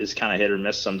is kind of hit or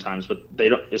miss sometimes. But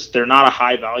they're not a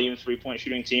high volume 3-point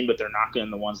shooting team, but they're knocking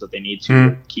in the ones that they need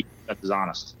to keep defenses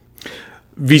honest.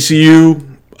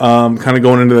 VCU, kind of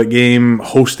going into that game,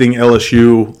 hosting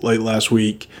LSU late last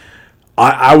week.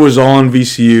 I was on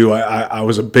VCU. I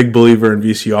was a big believer in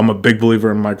VCU. I'm a big believer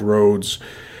in Mike Rhodes.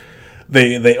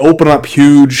 They open up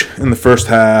huge in the first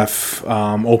half,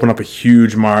 open up a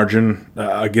huge margin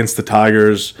against the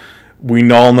Tigers.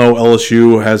 We all know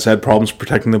LSU has had problems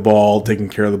protecting the ball, taking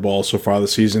care of the ball so far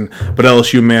this season, but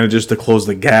LSU manages to close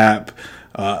the gap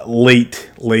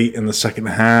late in the second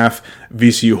half.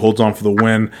 VCU holds on for the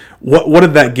win. What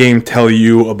did that game tell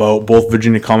you about both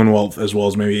Virginia Commonwealth as well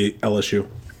as maybe LSU?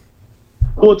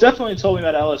 Well, it definitely told me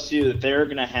about LSU that they're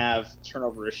going to have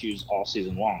turnover issues all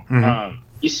season long.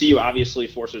 VCU obviously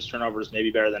forces turnovers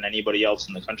maybe better than anybody else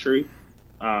in the country.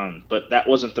 But that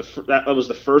wasn't that was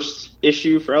the first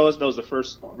issue for LSU. That was the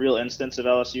first real instance of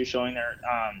LSU showing their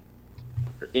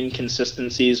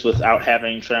inconsistencies without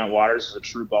having Trent Waters as a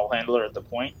true ball handler at the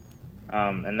point.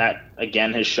 And that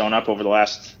again has shown up over the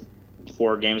last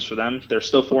 4 games for them. They're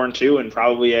still 4-2 and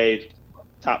probably a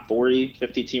top 40,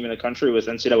 50 team in the country with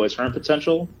NCAA tournament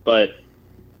potential, but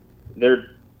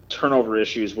their turnover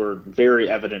issues were very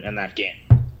evident in that game.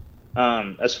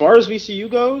 As far as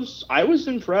VCU goes, I was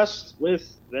impressed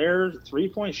with their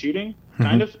 3-point shooting.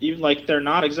 Kind of, even like they're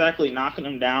not exactly knocking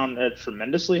them down at a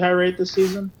tremendously high rate this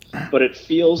season, but it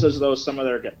feels as though some of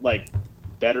their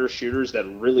better shooters that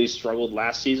really struggled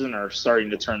last season are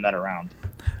starting to turn that around.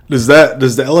 Does the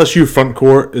LSU front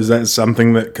court, is that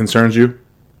something that concerns you?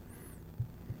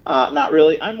 Not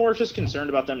really. I'm more just concerned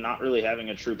about them not really having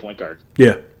a true point guard.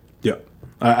 Yeah.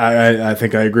 I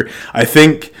think I agree. I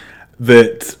think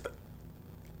that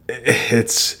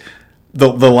it's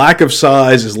the lack of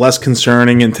size is less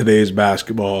concerning in today's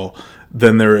basketball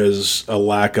than there is a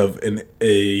lack of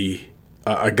a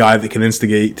guy that can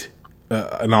instigate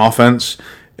an offense.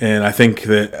 And I think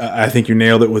you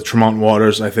nailed it with Tremont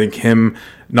Waters. I think him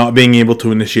not being able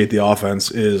to initiate the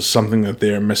offense is something that they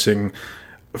are missing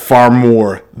far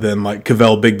more than like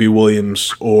Cavell Bigby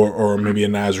Williams or maybe a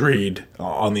Naz Reid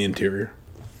on the interior.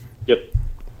 Yep.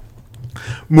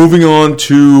 Moving on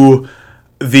to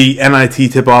the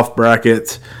NIT tip-off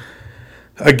bracket.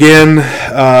 Again,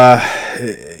 a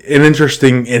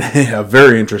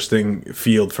very interesting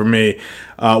field for me.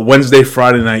 Wednesday,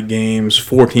 Friday night games,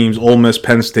 4 teams: Ole Miss,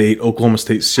 Penn State, Oklahoma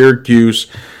State, Syracuse.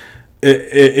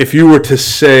 If you were to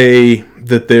say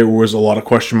that there was a lot of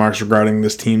question marks regarding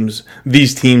these teams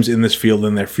in this field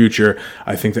and their future,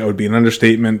 I think that would be an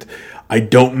understatement. I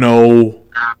don't know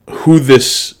who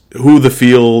the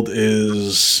field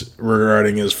is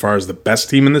regarding as far as the best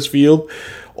team in this field.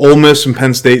 Ole Miss and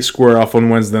Penn State square off on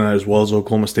Wednesday night, as well as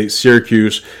Oklahoma State,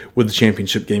 Syracuse, with the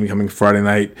championship game coming Friday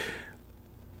night.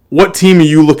 What team are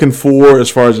you looking for as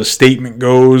far as a statement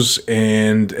goes,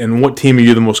 and what team are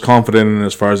you the most confident in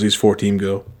as far as these 4 teams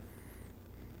go?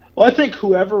 Well, I think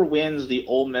whoever wins the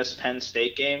Ole Miss-Penn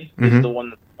State game is the one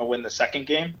that's going to win the second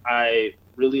game. I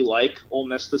really like Ole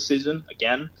Miss this season.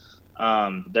 Again,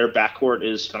 their backcourt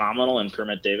is phenomenal, and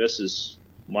Kermit Davis is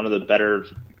one of the better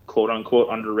quote-unquote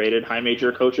underrated high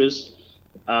major coaches.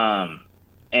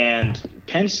 And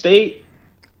Penn State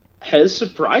has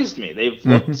surprised me. They've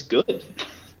looked good.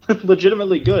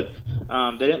 Legitimately good.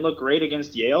 They didn't look great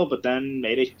against Yale, but then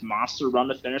made a monster run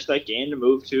to finish that game to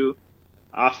move to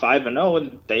 5-0,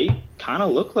 and they kind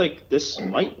of look like this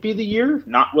might be the year.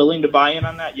 Not willing to buy in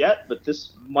on that yet, but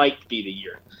this might be the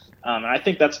year. And I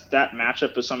think that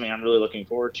matchup is something I'm really looking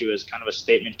forward to as kind of a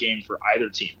statement game for either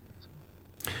team.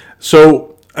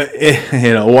 So,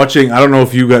 watching, I don't know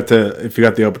if you got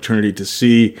the opportunity to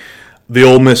see the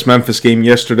Ole Miss Memphis game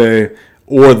yesterday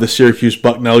or the Syracuse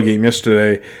Bucknell game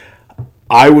yesterday.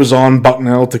 I was on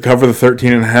Bucknell to cover the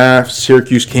 13.5.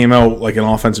 Syracuse came out like an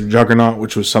offensive juggernaut,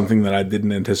 which was something that I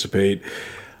didn't anticipate.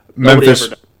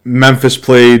 Memphis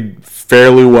played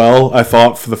fairly well, I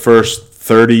thought, for the first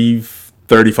 30,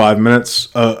 35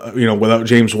 minutes. Without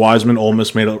James Wiseman, Ole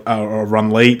Miss made a run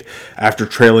late after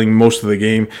trailing most of the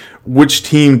game. Which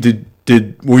team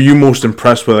were you most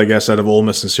impressed with, I guess, out of Ole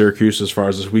Miss and Syracuse as far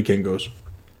as this weekend goes?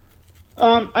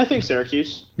 I think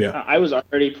Syracuse. Yeah. I was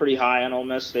already pretty high on Ole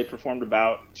Miss. They performed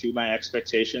about to my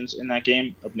expectations in that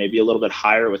game, maybe a little bit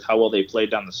higher with how well they played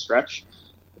down the stretch.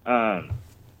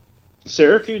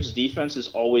 Syracuse defense is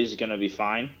always going to be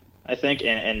fine, I think,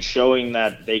 and showing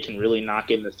that they can really knock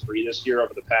in the three this year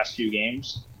over the past few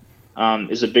games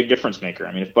is a big difference maker.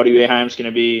 I mean, if Buddy Boeheim's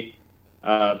going to be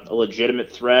a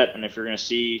legitimate threat, and if you're going to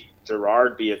see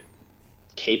Gerard be a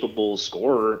capable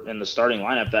scorer in the starting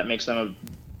lineup, that makes them a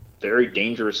very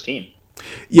dangerous team.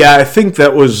 Yeah, I think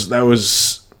that was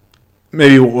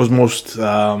maybe what was most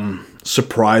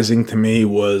surprising to me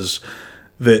was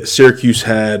that Syracuse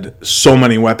had so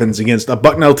many weapons against a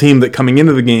Bucknell team that coming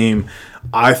into the game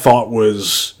I thought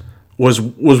was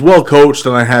well coached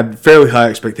and I had fairly high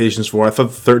expectations for. I thought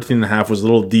the 13.5 was a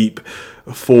little deep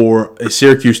for a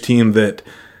Syracuse team that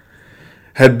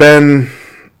had been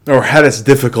or had its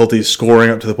difficulties scoring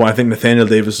up to the point. I think Nathaniel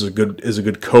Davis is a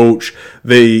good coach.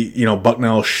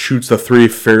 Bucknell shoots the three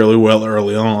fairly well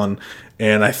early on,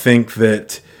 and I think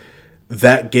that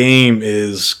game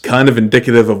is kind of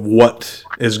indicative of what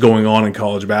is going on in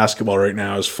college basketball right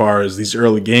now as far as these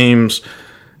early games.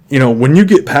 When you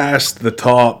get past the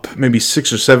top maybe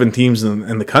 6 or 7 teams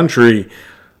in the country,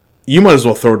 you might as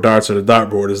well throw darts at a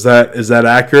dartboard. Is that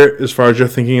accurate as far as you're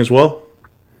thinking as well?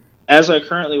 As I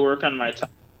currently work on my top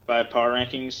 5 power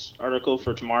rankings article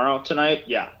for tonight,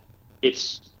 yeah,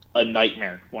 it's a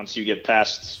nightmare once you get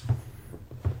past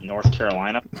North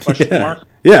Carolina? Mark?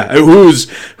 Yeah. Who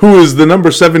is the number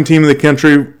 7 team in the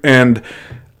country? And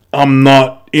I'm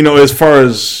not, as far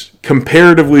as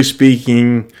comparatively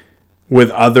speaking with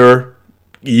other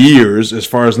years, as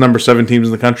far as number 7 teams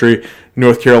in the country,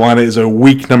 North Carolina is a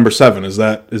weak number 7. Is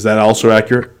that also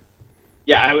accurate?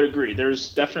 Yeah, I would agree.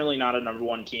 There's definitely not a number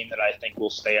 1 team that I think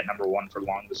will stay at number 1 for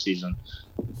long this season.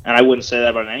 And I wouldn't say that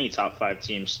about any top 5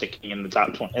 team sticking in the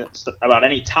top 20, about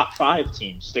any top 5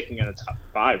 team sticking in the top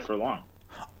 5 for long.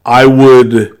 I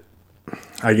would,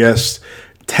 I guess,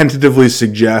 tentatively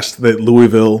suggest that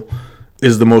Louisville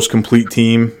is the most complete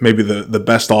team, maybe the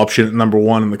best option at number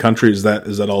 1 in the country. Is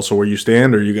that also where you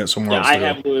stand, or you got somewhere else to go?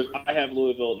 I have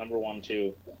Louisville at number 1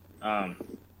 too.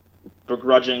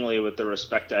 Begrudgingly, with the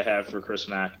respect I have for Chris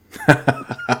Mack.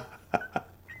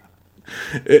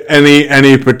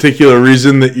 Any particular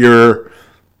reason that you're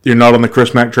not on the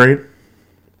Chris Mack train?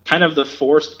 Kind of the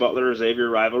forced Butler-Xavier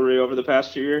rivalry over the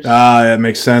past few years. That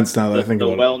makes sense now that I think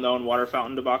about it. The well-known water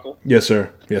fountain debacle. Yes,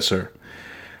 sir.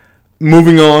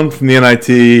 Moving on from the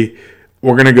NIT,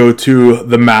 we're going to go to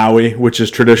the Maui, which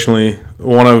is traditionally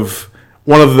one of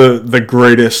the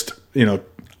greatest,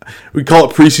 we call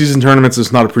it preseason tournaments.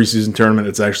 It's not a preseason tournament.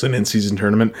 It's actually an in-season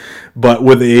tournament. But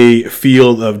with a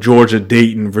field of Georgia,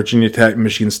 Dayton, Virginia Tech,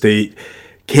 Michigan State,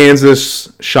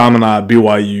 Kansas, Chaminade,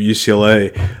 BYU,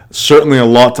 UCLA, certainly a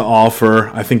lot to offer.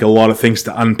 I think a lot of things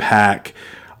to unpack.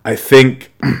 I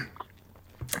think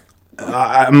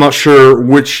I'm not sure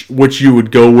which you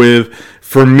would go with.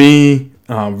 For me,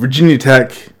 Virginia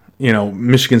Tech,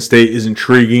 Michigan State is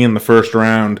intriguing in the first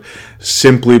round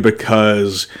simply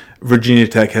because Virginia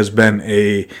Tech has been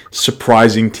a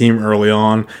surprising team early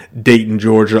on. Dayton,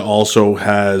 Georgia also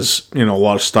has a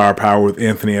lot of star power with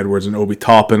Anthony Edwards and Obi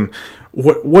Toppin.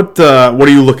 What are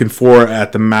you looking for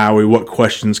at the Maui? What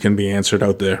questions can be answered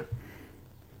out there?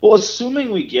 Well,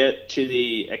 assuming we get to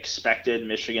the expected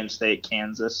Michigan State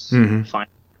Kansas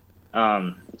final,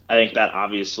 I think that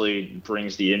obviously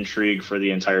brings the intrigue for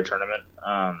the entire tournament.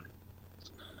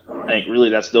 I think really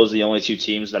those are the only 2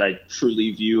 teams that I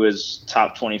truly view as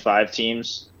top 25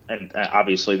 teams, and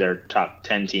obviously they're top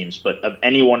 10 teams. But of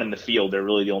anyone in the field, they're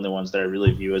really the only ones that I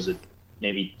really view as a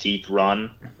maybe deep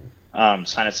run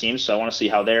kind of teams. So I want to see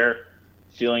how they're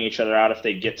feeling each other out if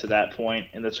they get to that point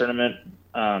in the tournament.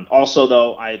 Also,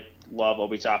 though, I love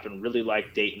Obi Toppin, really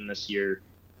like Dayton this year.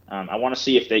 I want to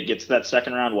see if they get to that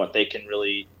second round, what they can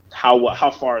really,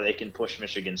 how far they can push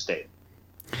Michigan State.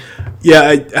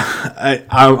 Yeah,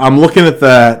 I'm looking at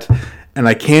that, and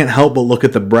I can't help but look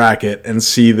at the bracket and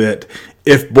see that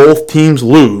if both teams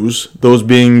lose, those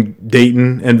being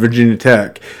Dayton and Virginia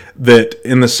Tech, that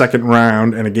in the second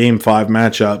round in a Game 5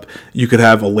 matchup, you could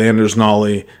have a Landers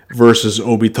Nolly versus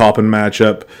Obi Toppin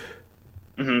matchup.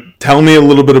 Mm-hmm. Tell me a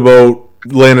little bit about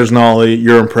Landers Nolly,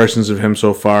 your impressions of him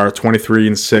so far, 23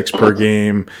 and 6 per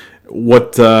game.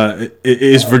 What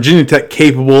is Virginia Tech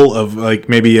capable of, like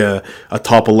maybe a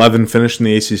top 11 finish in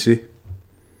the ACC?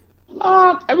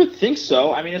 I would think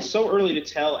so. I mean, it's so early to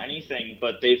tell anything,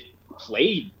 but they've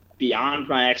played beyond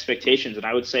my expectations, and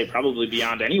I would say probably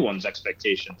beyond anyone's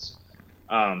expectations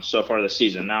so far this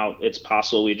season. Now, it's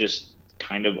possible we just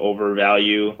kind of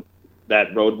overvalue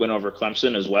that road win over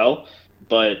Clemson as well,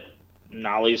 but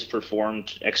Nolly's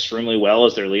performed extremely well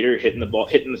as their leader, hitting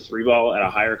the three ball at a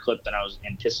higher clip than I was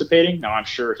anticipating. Now, I'm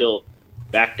sure he'll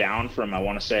back down from, I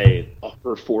want to say,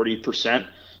 upper 40%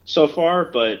 so far,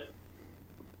 but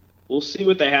we'll see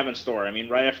what they have in store. I mean,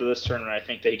 right after this tournament, I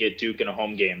think they get Duke in a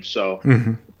home game. So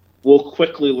we'll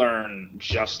quickly learn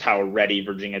just how ready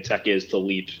Virginia Tech is to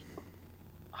leap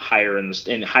higher in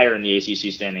the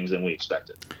ACC standings than we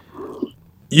expected.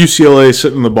 UCLA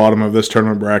sitting in the bottom of this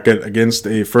tournament bracket against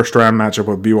a first-round matchup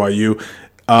with BYU.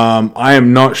 I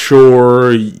am not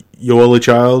sure Yoeli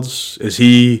Childs, is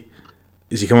he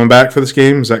coming back for this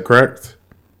game? Is that correct?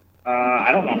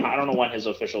 I don't know when his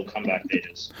official comeback date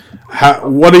is.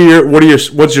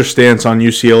 What's your stance on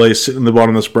UCLA sitting in the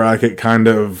bottom of this bracket? Kind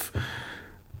of,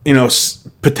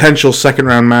 potential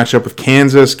second-round matchup with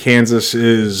Kansas. Kansas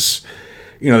is,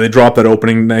 they dropped that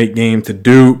opening night game to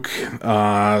Duke.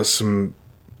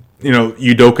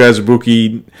 Udoka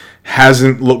Azubuike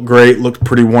hasn't looked great, looked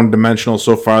pretty one-dimensional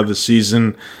so far this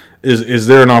season. Is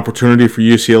there an opportunity for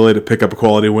UCLA to pick up a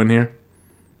quality win here?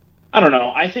 I don't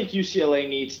know. I think UCLA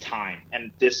needs time,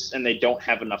 and they don't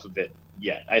have enough of it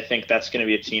yet. I think that's going to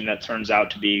be a team that turns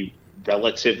out to be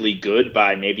relatively good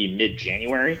by maybe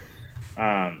mid-January,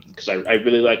 because I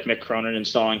really like Mick Cronin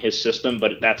installing his system,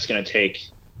 but that's going to take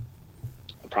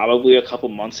probably a couple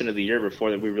months into the year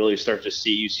before that we really start to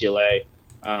see UCLA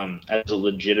as a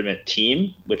legitimate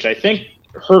team, which I think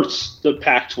hurts the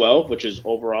Pac-12, which has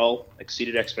overall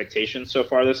exceeded expectations so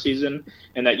far this season,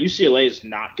 and that UCLA is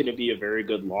not going to be a very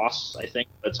good loss, I think,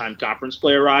 by the time conference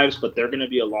play arrives, but they're going to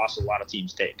be a loss a lot of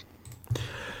teams take.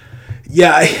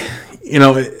 Yeah,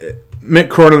 Mick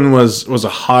Cronin was a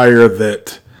hire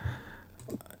that,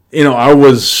 I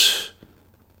was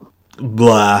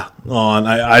blah on.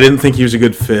 I didn't think he was a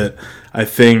good fit. I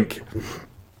think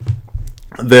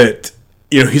that,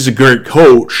 he's a great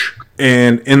coach,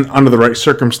 and under the right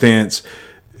circumstance,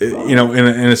 in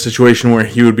a situation where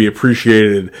he would be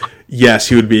appreciated, yes,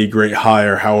 he would be a great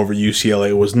hire. However,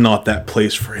 UCLA was not that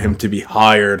place for him to be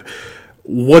hired.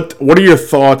 What are your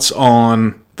thoughts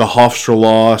on the Hofstra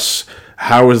loss?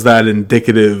 How is that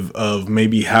indicative of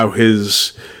maybe how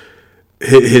his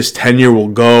tenure will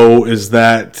go? Is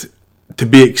that to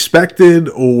be expected,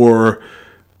 or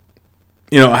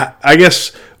I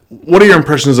guess? What are your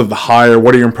impressions of the hire?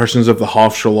 What are your impressions of the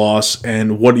Hofstra loss?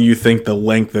 And what do you think the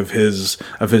length of his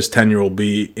tenure will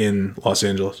be in Los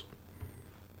Angeles?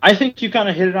 I think you kind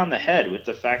of hit it on the head with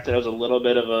the fact that it was a little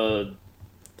bit of a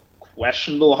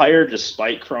questionable hire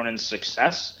despite Cronin's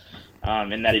success,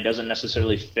 in that he doesn't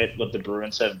necessarily fit what the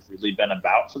Bruins have really been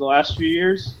about for the last few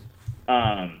years.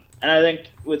 And I think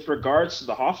with regards to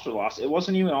the Hofstra loss, it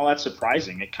wasn't even all that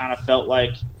surprising. It kind of felt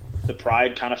like the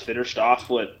Pride kind of finished off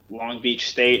with Long Beach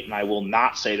State, and I will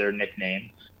not say their nickname.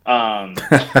 What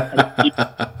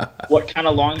kind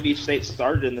of Long Beach State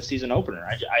started in the season opener?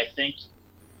 I think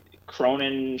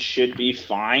Cronin should be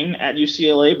fine at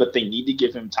UCLA, but they need to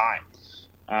give him time.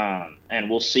 And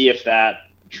we'll see if that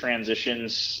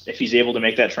transitions, if he's able to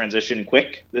make that transition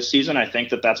quick this season. I think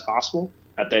that that's possible,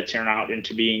 that they turn out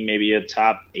into being maybe a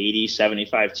top 80,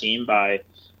 75 team by,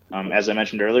 as I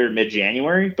mentioned earlier,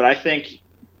 mid-January. But I think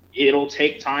it'll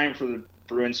take time for the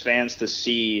Bruins fans to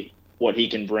see what he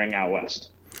can bring out west.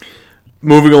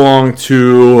 Moving along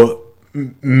to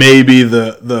maybe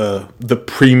the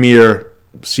premier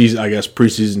season, I guess,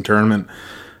 preseason tournament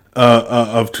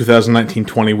of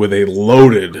 2019-20 with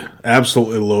a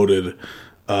absolutely loaded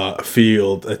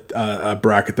field, a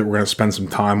bracket that we're going to spend some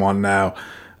time on now.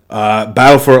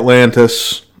 Battle for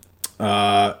Atlantis,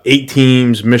 8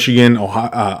 teams: Michigan, Ohio,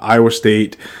 Iowa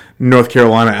State, North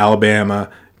Carolina, Alabama,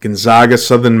 Gonzaga,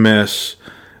 Southern Miss,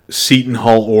 Seton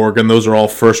Hall, Oregon. Those are all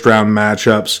first-round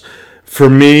matchups. For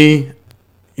me,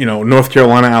 North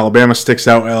Carolina, Alabama sticks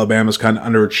out. Alabama's kind of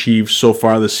underachieved so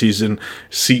far this season.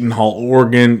 Seton Hall,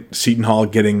 Oregon. Seton Hall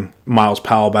getting Miles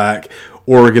Powell back.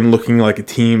 Oregon looking like a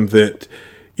team that,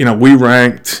 we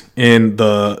ranked in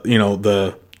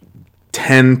the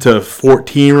 10 to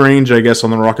 14 range, I guess, on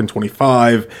the Rockin'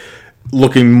 25.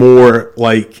 Looking more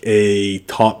like a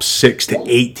top 6 to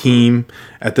 8 team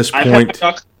at this point. I've had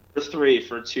Ducks for 3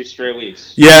 for 2 straight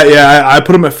weeks. Yeah, I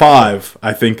put them at 5,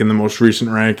 I think, in the most recent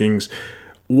rankings.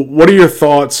 What are your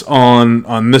thoughts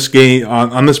on this game,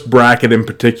 on this bracket in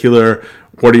particular,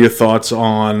 What are your thoughts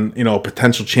on, a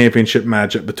potential championship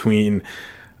matchup between,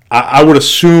 I would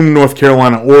assume North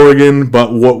Carolina, Oregon,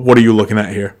 but what are you looking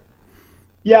at here?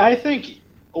 Yeah, I think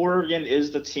Oregon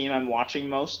is the team I'm watching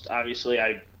most. Obviously,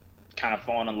 I kind of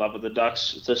fallen in love with the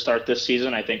Ducks to start this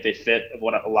season. I think they fit a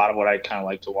lot of what I kind of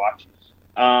like to watch.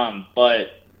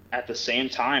 But at the same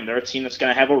time, they're a team that's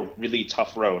going to have a really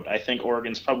tough road. I think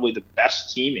Oregon's probably the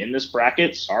best team in this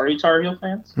bracket. Sorry, Tar Heel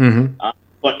fans. Mm-hmm.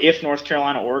 But if North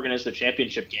Carolina, Oregon is the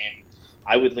championship game,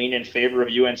 I would lean in favor of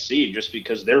UNC just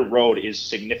because their road is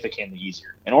significantly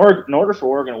easier. In order for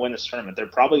Oregon to win this tournament, they're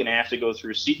probably going to have to go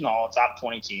through Seton Hall, a top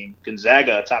 20 team,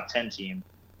 Gonzaga, a top 10 team,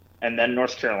 and then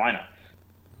North Carolina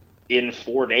in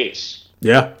 4 days.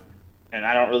 Yeah. And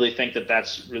I don't really think that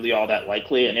that's really all that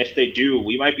likely. And if they do,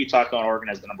 we might be talking about Oregon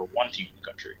as the number 1 team in the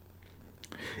country.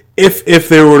 If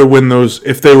they were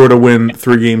to win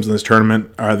 3 games in this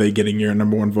tournament, are they getting your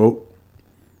number 1 vote?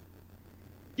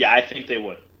 Yeah, I think they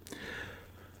would.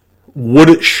 Would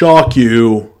it shock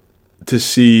you to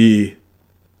see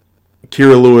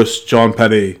Kira Lewis, John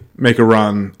Petty make a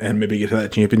run and maybe get to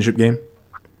that championship game?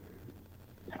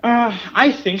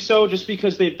 I think so, just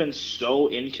because they've been so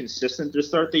inconsistent to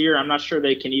start the year. I'm not sure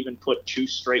they can even put 2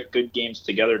 straight good games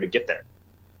together to get there.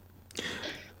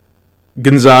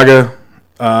 Gonzaga,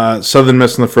 Southern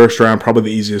Miss in the first round, probably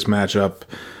the easiest matchup.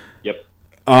 Yep.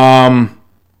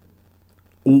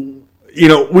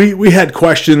 We had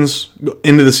questions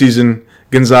into the season.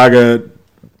 Gonzaga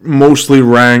mostly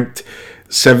ranked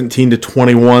 17 to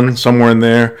 21, somewhere in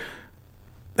there.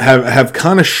 Have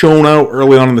kind of shown out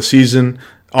early on in the season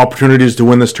opportunities to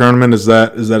win this tournament. Is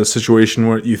that a situation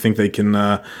where you think they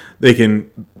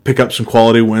can pick up some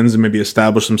quality wins and maybe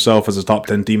establish themselves as a top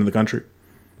 10 team in the country?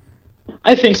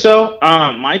 I think so.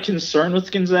 My concern with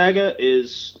Gonzaga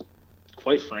is,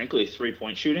 quite frankly,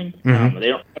 3-point shooting. Mm-hmm. They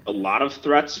don't have a lot of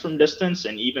threats from distance,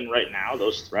 and even right now,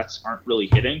 those threats aren't really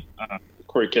hitting.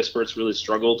 Corey Kispert's really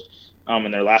struggled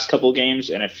in their last couple of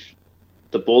games, and if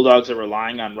the Bulldogs are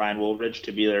relying on Ryan Woolridge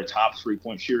to be their top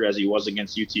 3-point shooter as he was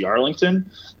against UT Arlington,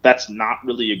 that's not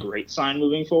really a great sign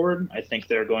moving forward. I think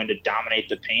they're going to dominate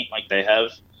the paint like they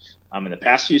have in the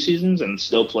past few seasons and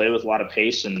still play with a lot of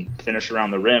pace and finish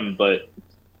around the rim, but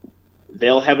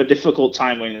they'll have a difficult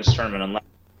time winning this tournament unless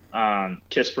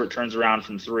Kispert turns around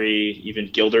from 3, even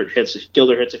Gilder hits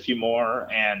a few more,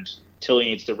 and Tilly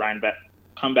needs to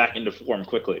come back into form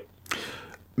quickly.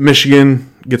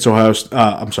 Michigan gets Iowa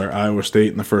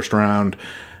State in the first round.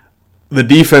 The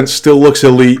defense still looks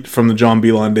elite from the John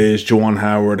Beilein days. Juwan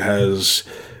Howard has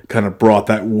kind of brought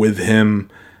that with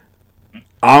him.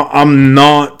 I'm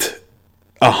not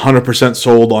 100%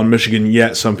 sold on Michigan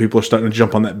yet. Some people are starting to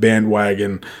jump on that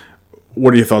bandwagon.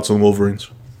 What are your thoughts on the Wolverines?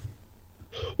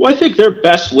 Well, I think their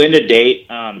best win to date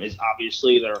is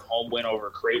obviously their home win over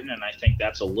Creighton, and I think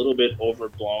that's a little bit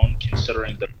overblown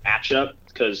considering the matchup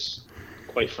because,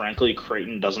 quite frankly,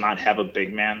 Creighton does not have a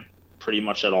big man pretty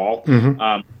much at all.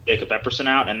 Mm-hmm. Jacob Epperson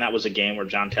out, and that was a game where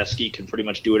John Teskey could pretty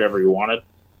much do whatever he wanted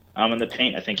in the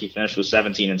paint. I think he finished with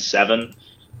 17 and 7.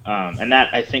 And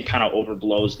that, I think, kind of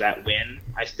overblows that win.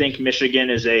 I think Michigan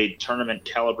is a tournament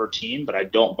caliber team, but I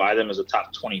don't buy them as a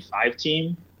top 25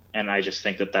 team. And I just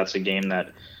think that that's a game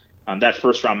that that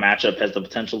first round matchup has the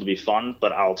potential to be fun,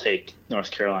 but I'll take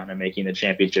North Carolina making the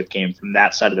championship game from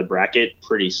that side of the bracket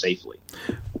pretty safely.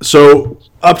 So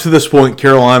up to this point,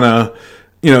 Carolina,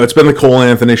 it's been the Cole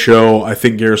Anthony show. I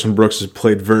think Garrison Brooks has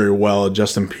played very well.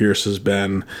 Justin Pierce has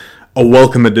been a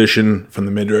welcome addition from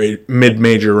the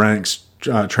mid-major ranks,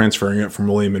 transferring it from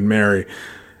William and Mary.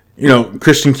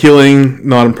 Christian Keeling,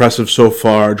 not impressive so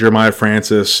far. Jeremiah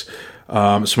Francis,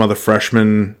 some other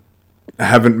freshmen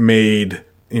haven't made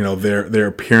their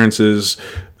appearances.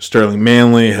 Sterling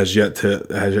Manley has yet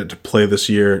to play this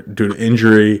year due to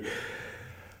injury.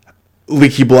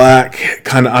 Leaky Black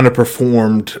kind of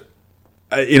underperformed.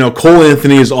 Cole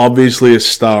Anthony is obviously a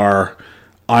star.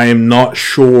 I am not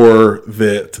sure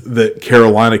that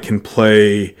Carolina can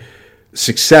play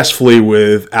successfully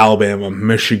with Alabama,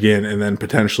 Michigan, and then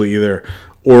potentially either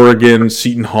Oregon,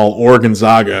 Seton Hall, or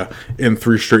Gonzaga in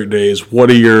 3 straight days. What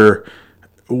are your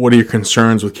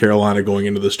concerns with Carolina going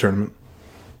into this tournament?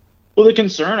 Well, the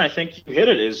concern, I think you hit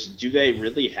it, is do they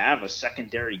really have a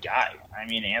secondary guy? I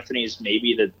mean, Anthony's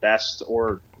maybe the best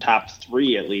or top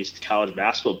 3, at least, college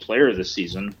basketball player this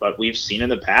season, but we've seen in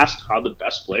the past how the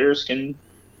best players can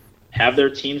have their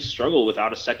teams struggle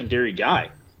without a secondary guy.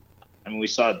 I mean, we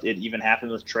saw it even happen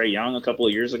with Trae Young a couple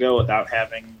of years ago without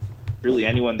having really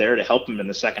anyone there to help him in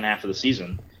the second half of the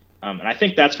season. And I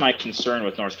think that's my concern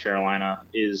with North Carolina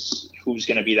is who's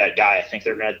going to be that guy. I think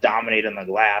they're going to dominate in the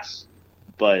glass,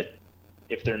 but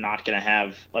if they're not going to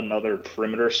have another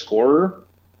perimeter scorer,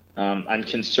 I'm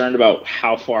concerned about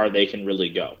how far they can really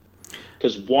go,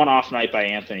 because one off night by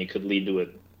Anthony could lead to a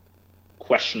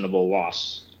questionable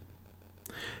loss.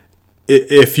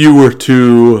 If you were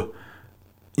to,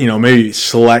 maybe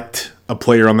select a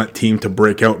player on that team to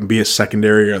break out and be a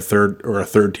secondary or a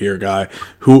third tier guy,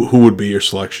 who would be your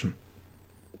selection?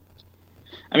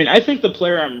 I mean, I think the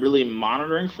player I'm really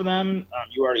monitoring for them,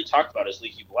 you already talked about, is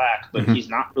Leaky Black, but he's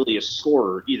not really a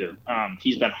scorer either.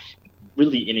 He's been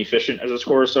really inefficient as a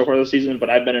scorer so far this season, but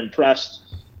I've been impressed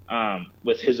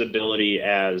with his ability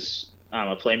as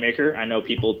a playmaker. I know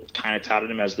people kind of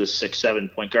touted him as this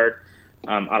 6'7" point guard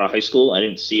out of high school. I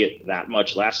didn't see it that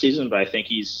much last season, but I think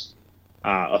he's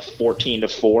a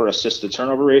 14-4 assist to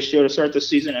turnover ratio to start the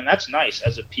season, and that's nice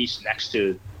as a piece next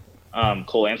to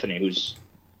Cole Anthony, who's,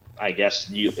 I guess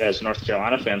you as North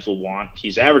Carolina fans will want.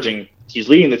 He's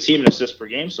leading the team in assists per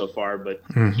game so far, but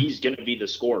he's going to be the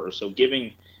scorer. So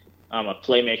giving a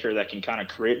playmaker that can kind of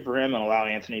create for him and allow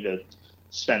Anthony to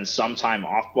spend some time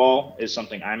off ball is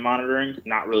something I'm monitoring.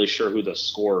 Not really sure who the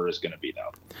scorer is going to be,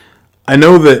 though. I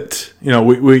know that,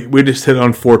 we just hit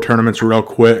on 4 tournaments real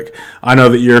quick. I know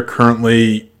that you're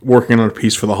currently working on a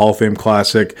piece for the Hall of Fame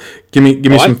Classic. Give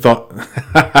me some thought.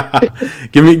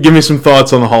 give me some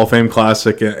thoughts on the Hall of Fame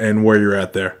Classic and where you're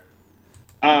at there.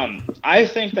 I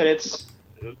think that it's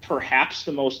perhaps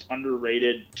the most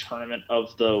underrated tournament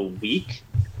of the week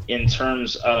in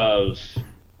terms of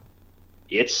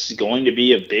it's going to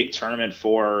be a big tournament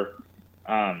for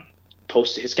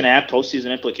it's going to have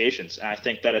postseason implications. And I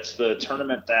think that it's the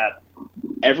tournament that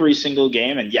every single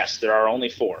game, and yes, there are only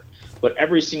 4, but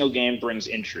every single game brings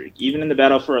intrigue. Even in the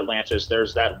battle for Atlantis,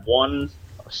 there's that one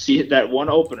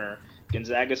opener,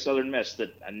 Gonzaga Southern Miss,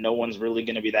 that no one's really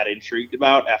going to be that intrigued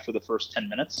about after the first 10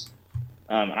 minutes.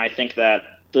 And I think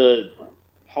that the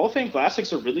Hall of Fame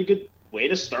Classic's a really good way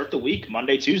to start the week,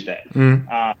 Monday, Tuesday.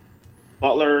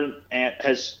 Butler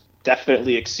has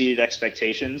definitely exceeded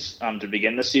expectations to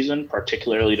begin the season,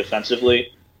 particularly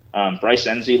defensively. Bryce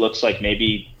Enzi looks like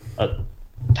maybe a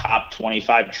top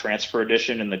 25 transfer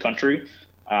addition in the country,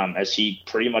 as he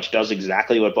pretty much does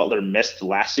exactly what Butler missed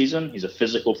last season. He's a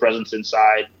physical presence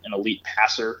inside, an elite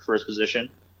passer for his position,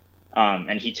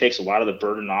 and he takes a lot of the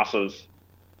burden off of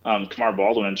Kamar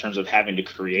Baldwin in terms of having to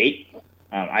create.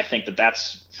 I think that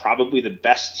that's probably the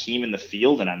best team in the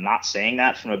field, and I'm not saying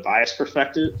that from a biased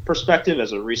perspective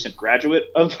as a recent graduate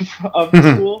of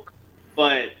the school,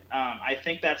 but I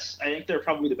think they're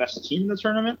probably the best team in the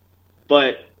tournament.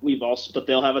 But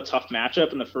they'll have a tough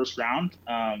matchup in the first round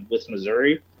with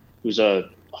Missouri, who's a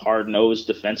hard-nosed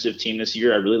defensive team this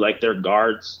year. I really like their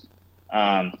guards.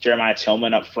 Jeremiah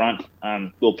Tillman up front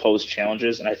will pose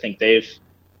challenges, and I think they've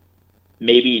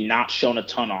maybe not shown a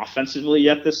ton offensively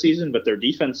yet this season, but their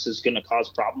defense is going to cause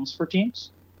problems for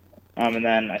teams. And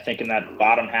then I think in that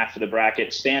bottom half of the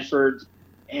bracket, Stanford,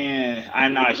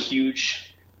 I'm not a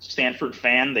huge Stanford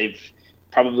fan. They've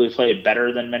probably played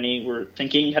better than many were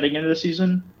thinking heading into the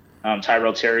season.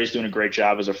 Tyrell Terry's doing a great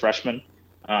job as a freshman.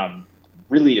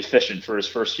 Really efficient for his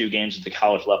first few games at the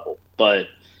college level. But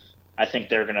I think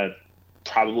they're going to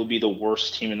probably be the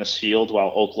worst team in this field, while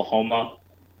Oklahoma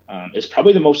is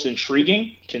probably the most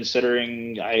intriguing,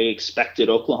 considering I expected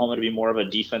Oklahoma to be more of a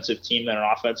defensive team than an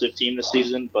offensive team this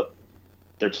season, but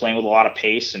they're playing with a lot of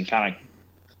pace and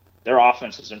their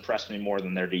offense has impressed me more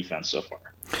than their defense so far.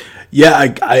 Yeah,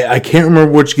 I can't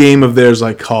remember which game of theirs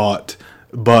I caught,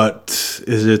 but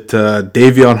is it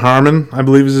Davion Harmon, I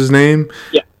believe is his name?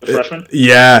 Yeah, the freshman.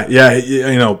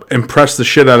 Yeah, impressed the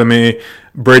shit out of me.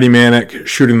 Brady Manick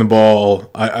shooting the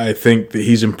ball. I think that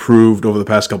he's improved over the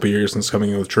past couple of years since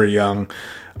coming in with Trae Young.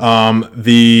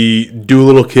 The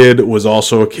Doolittle kid was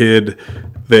also a kid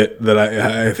that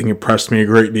I think impressed me a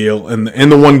great deal. And in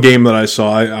the one game that I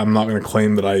saw, I'm not going to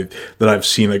claim that I've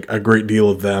seen a great deal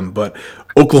of them. But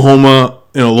Oklahoma,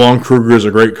 Lon Kruger is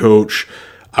a great coach.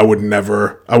 I would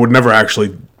never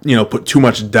actually put too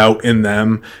much doubt in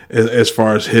them as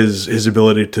far as his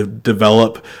ability to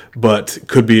develop, but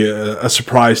could be a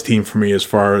surprise team for me as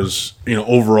far as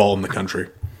overall in the country.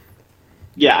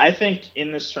 Yeah, I think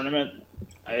in this tournament,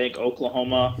 I think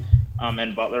Oklahoma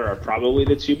and Butler are probably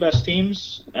the 2 best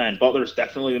teams, and Butler's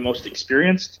definitely the most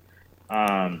experienced.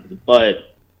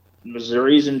 But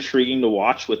Missouri's intriguing to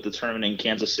watch with the tournament in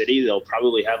Kansas City. They'll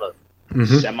probably have a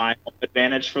semi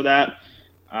advantage for that.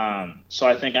 So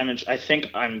I think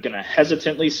I'm going to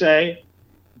hesitantly say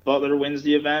Butler wins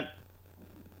the event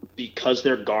because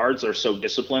their guards are so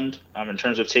disciplined in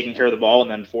terms of taking care of the ball and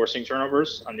then forcing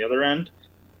turnovers on the other end,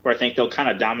 where I think they'll kind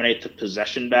of dominate the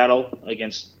possession battle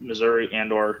against Missouri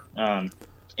and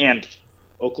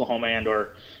Oklahoma and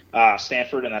or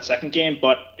Stanford in that second game,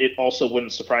 but it also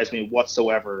wouldn't surprise me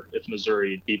whatsoever if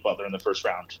Missouri beat Butler in the first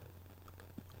round.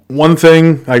 One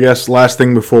thing, I guess, last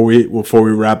thing before we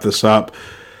wrap this up,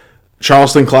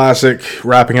 Charleston Classic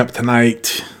wrapping up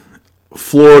tonight.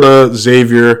 Florida,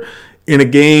 Xavier, in a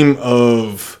game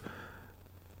of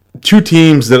two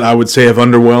teams that I would say have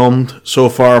underwhelmed so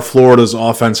far. Florida's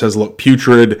offense has looked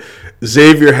putrid.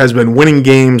 Xavier has been winning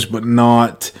games, but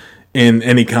not in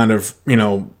any kind of,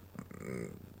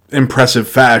 impressive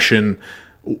fashion.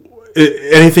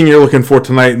 Anything you're looking for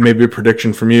tonight, maybe a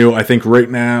prediction from you? I think right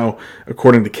now,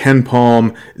 according to Ken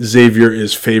Palm, Xavier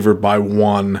is favored by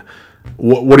 1.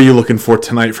 What are you looking for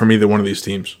tonight from either one of these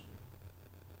teams?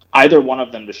 Either one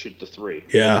of them to shoot the three.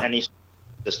 Yeah. Any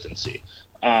consistency.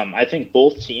 I think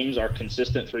both teams are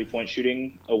consistent 3-point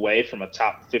shooting away from a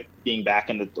top 15, being back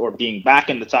in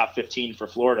the top 15 for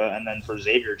Florida, and then for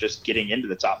Xavier just getting into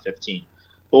the top 15.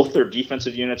 Both their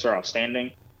defensive units are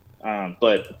outstanding,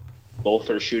 but both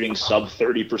are shooting sub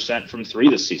 30% from 3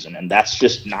 this season, and that's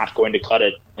just not going to cut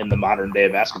it in the modern day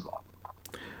of basketball.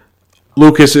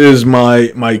 Lukas is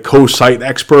my co-site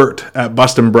expert at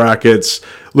Bustin' Brackets.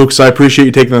 Lukas, I appreciate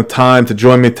you taking the time to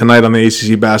join me tonight on the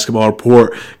ACC Basketball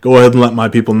Report. Go ahead and let my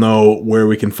people know where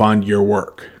we can find your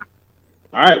work.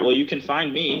 All right, well, you can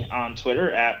find me on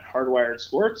Twitter at Hardwired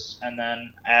Sports, and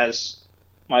then as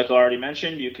Michael already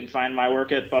mentioned, you can find my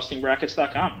work at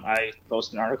bustingbrackets.com. I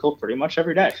post an article pretty much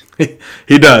every day.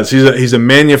 He does. He's a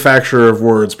manufacturer of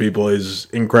words, people. He's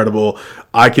incredible.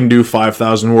 I can do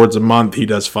 5,000 words a month. He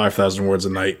does 5,000 words a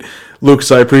night. Lukas,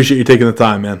 I appreciate you taking the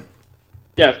time, man.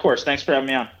 Yeah, of course. Thanks for having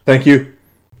me on. Thank you.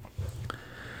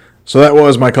 So that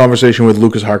was my conversation with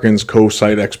Lukas Harkins,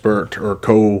 co-site expert,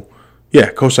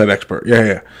 co-site expert.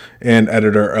 Yeah. And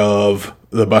editor of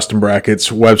the Bustin' Brackets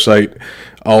website.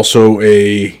 Also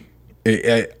a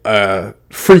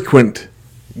frequent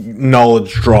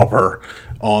knowledge dropper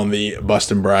on the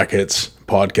Bustin' Brackets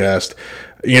podcast.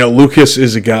 Lukas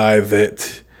is a guy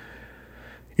that,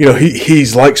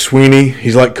 he's like Sweeney.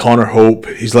 He's like Connor Hope.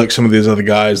 He's like some of these other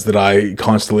guys that I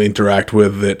constantly interact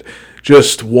with that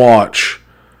just watch.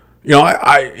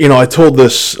 I told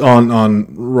this on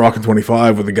Rockin'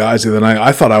 25 with the guys the other night.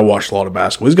 I thought I watched a lot of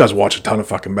basketball. These guys watch a ton of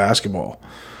fucking basketball.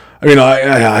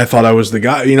 I thought I was the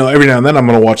guy. Every now and then I'm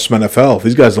going to watch some NFL.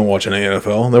 These guys don't watch any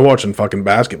NFL. They're watching fucking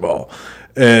basketball.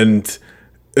 And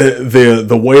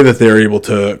the way that they're able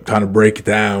to kind of break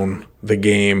down the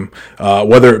game,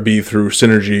 whether it be through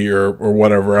synergy or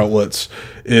whatever outlets,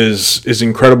 is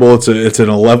incredible.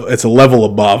 It's a level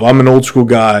above. I'm an old school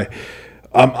guy.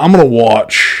 I'm gonna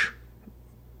watch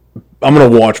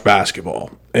basketball,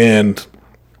 and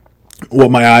what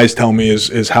my eyes tell me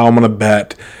is how I'm gonna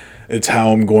bet. It's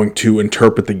how I'm going to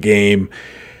interpret the game,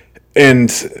 and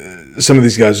some of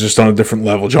these guys are just on a different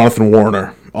level. Jonathan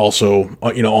Warner also,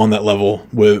 on that level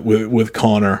with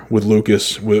Connor, with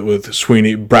Lukas, with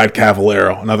Sweeney, Brad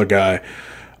Cavallero, another guy.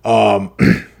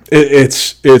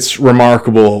 It's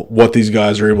remarkable what these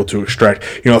guys are able to extract.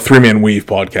 3-Man Weave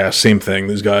podcast, same thing.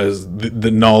 These guys,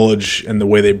 the knowledge and the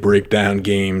way they break down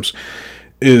games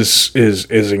is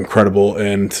incredible,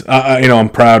 and I'm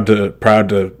proud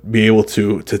to be able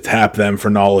to tap them for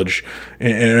knowledge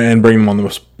and bring them on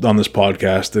this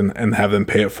podcast and have them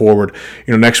pay it forward.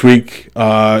 Next week,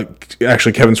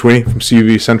 actually Kevin Sweeney from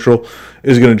CV Central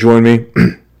is going to join me,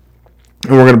 and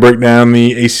we're going to break down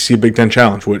the ACC Big Ten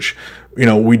Challenge, which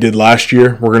we did last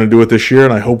year. We're going to do it this year,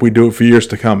 and I hope we do it for years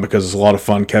to come because it's a lot of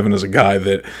fun. Kevin is a guy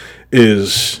that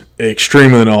is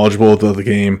extremely knowledgeable about the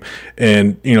game,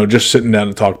 and just sitting down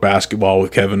to talk basketball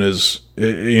with Kevin is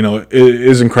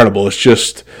incredible. It's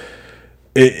just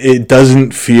it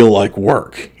doesn't feel like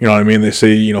work. You know what I mean? They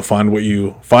say find what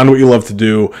you love to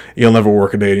do. You'll never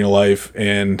work a day in your life,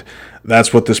 and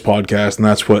that's what this podcast and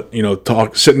that's what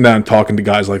sitting down and talking to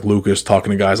guys like Lukas,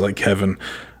 talking to guys like Kevin.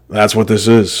 That's what this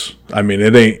is. I mean,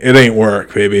 it ain't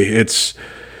work, baby. It's,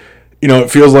 it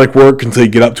feels like work until you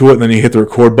get up to it, and then you hit the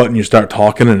record button, you start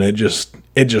talking, and it just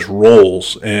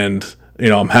rolls. And,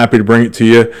 I'm happy to bring it to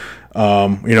you.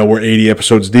 We're 80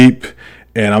 episodes deep,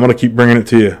 and I'm going to keep bringing it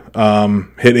to you.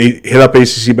 Hit up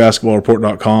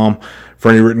ACCBasketballreport.com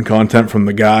for any written content from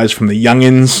the guys, from the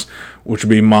youngins, which would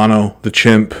be Mono, the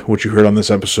Chimp, which you heard on this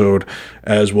episode,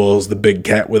 as well as the Big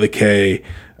Cat with a K,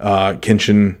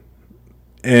 Kinchin.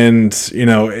 And,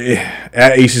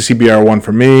 at ACCBR1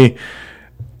 for me,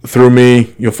 through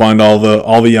me, you'll find all the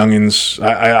youngins.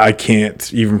 I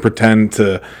can't even pretend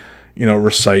to,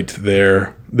 recite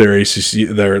their ACC,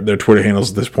 their Twitter handles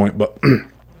at this point, but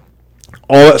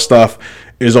all that stuff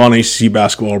is on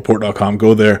ACCBasketballreport.com.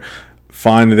 Go there,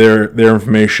 find their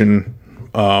information,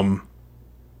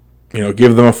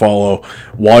 give them a follow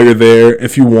while you're there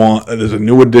if you want. There's a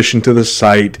new addition to the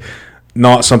site.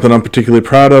 Not something I'm particularly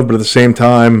proud of, but at the same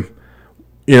time,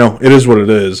 it is what it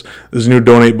is. There's a new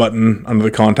donate button under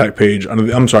the contact page, under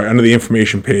the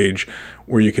information page,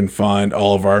 where you can find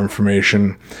all of our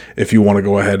information if you want to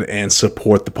go ahead and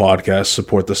support the podcast,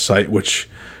 support the site, which,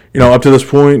 up to this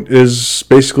point is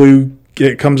basically,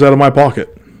 it comes out of my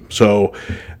pocket. So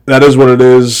that is what it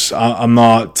is. I'm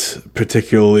not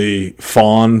particularly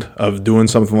fond of doing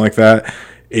something like that.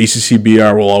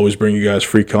 ACCBR will always bring you guys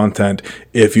free content.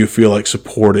 If you feel like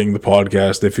supporting the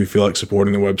podcast, if you feel like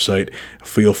supporting the website,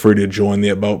 feel free to join the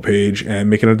About page and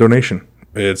making a donation.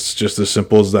 It's just as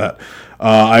simple as that.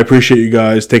 I appreciate you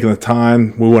guys taking the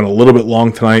time. We went a little bit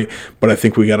long tonight, but I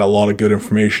think we got a lot of good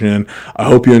information in. I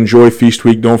hope you enjoy Feast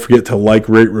Week. Don't forget to like,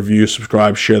 rate, review,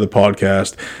 subscribe, share the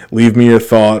podcast. Leave me your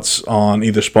thoughts on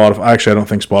either Spotify. Actually, I don't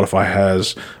think Spotify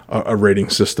has a rating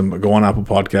system, but go on Apple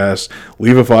Podcasts.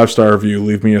 Leave a 5-star review.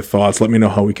 Leave me your thoughts. Let me know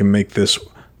how we can make this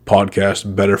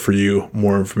podcast better for you,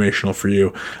 more informational for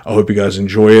you. I hope you guys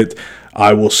enjoy it.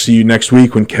 I will see you next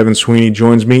week when Kevin Sweeney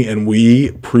joins me and we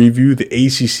preview the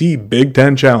ACC Big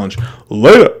Ten Challenge.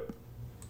 Later!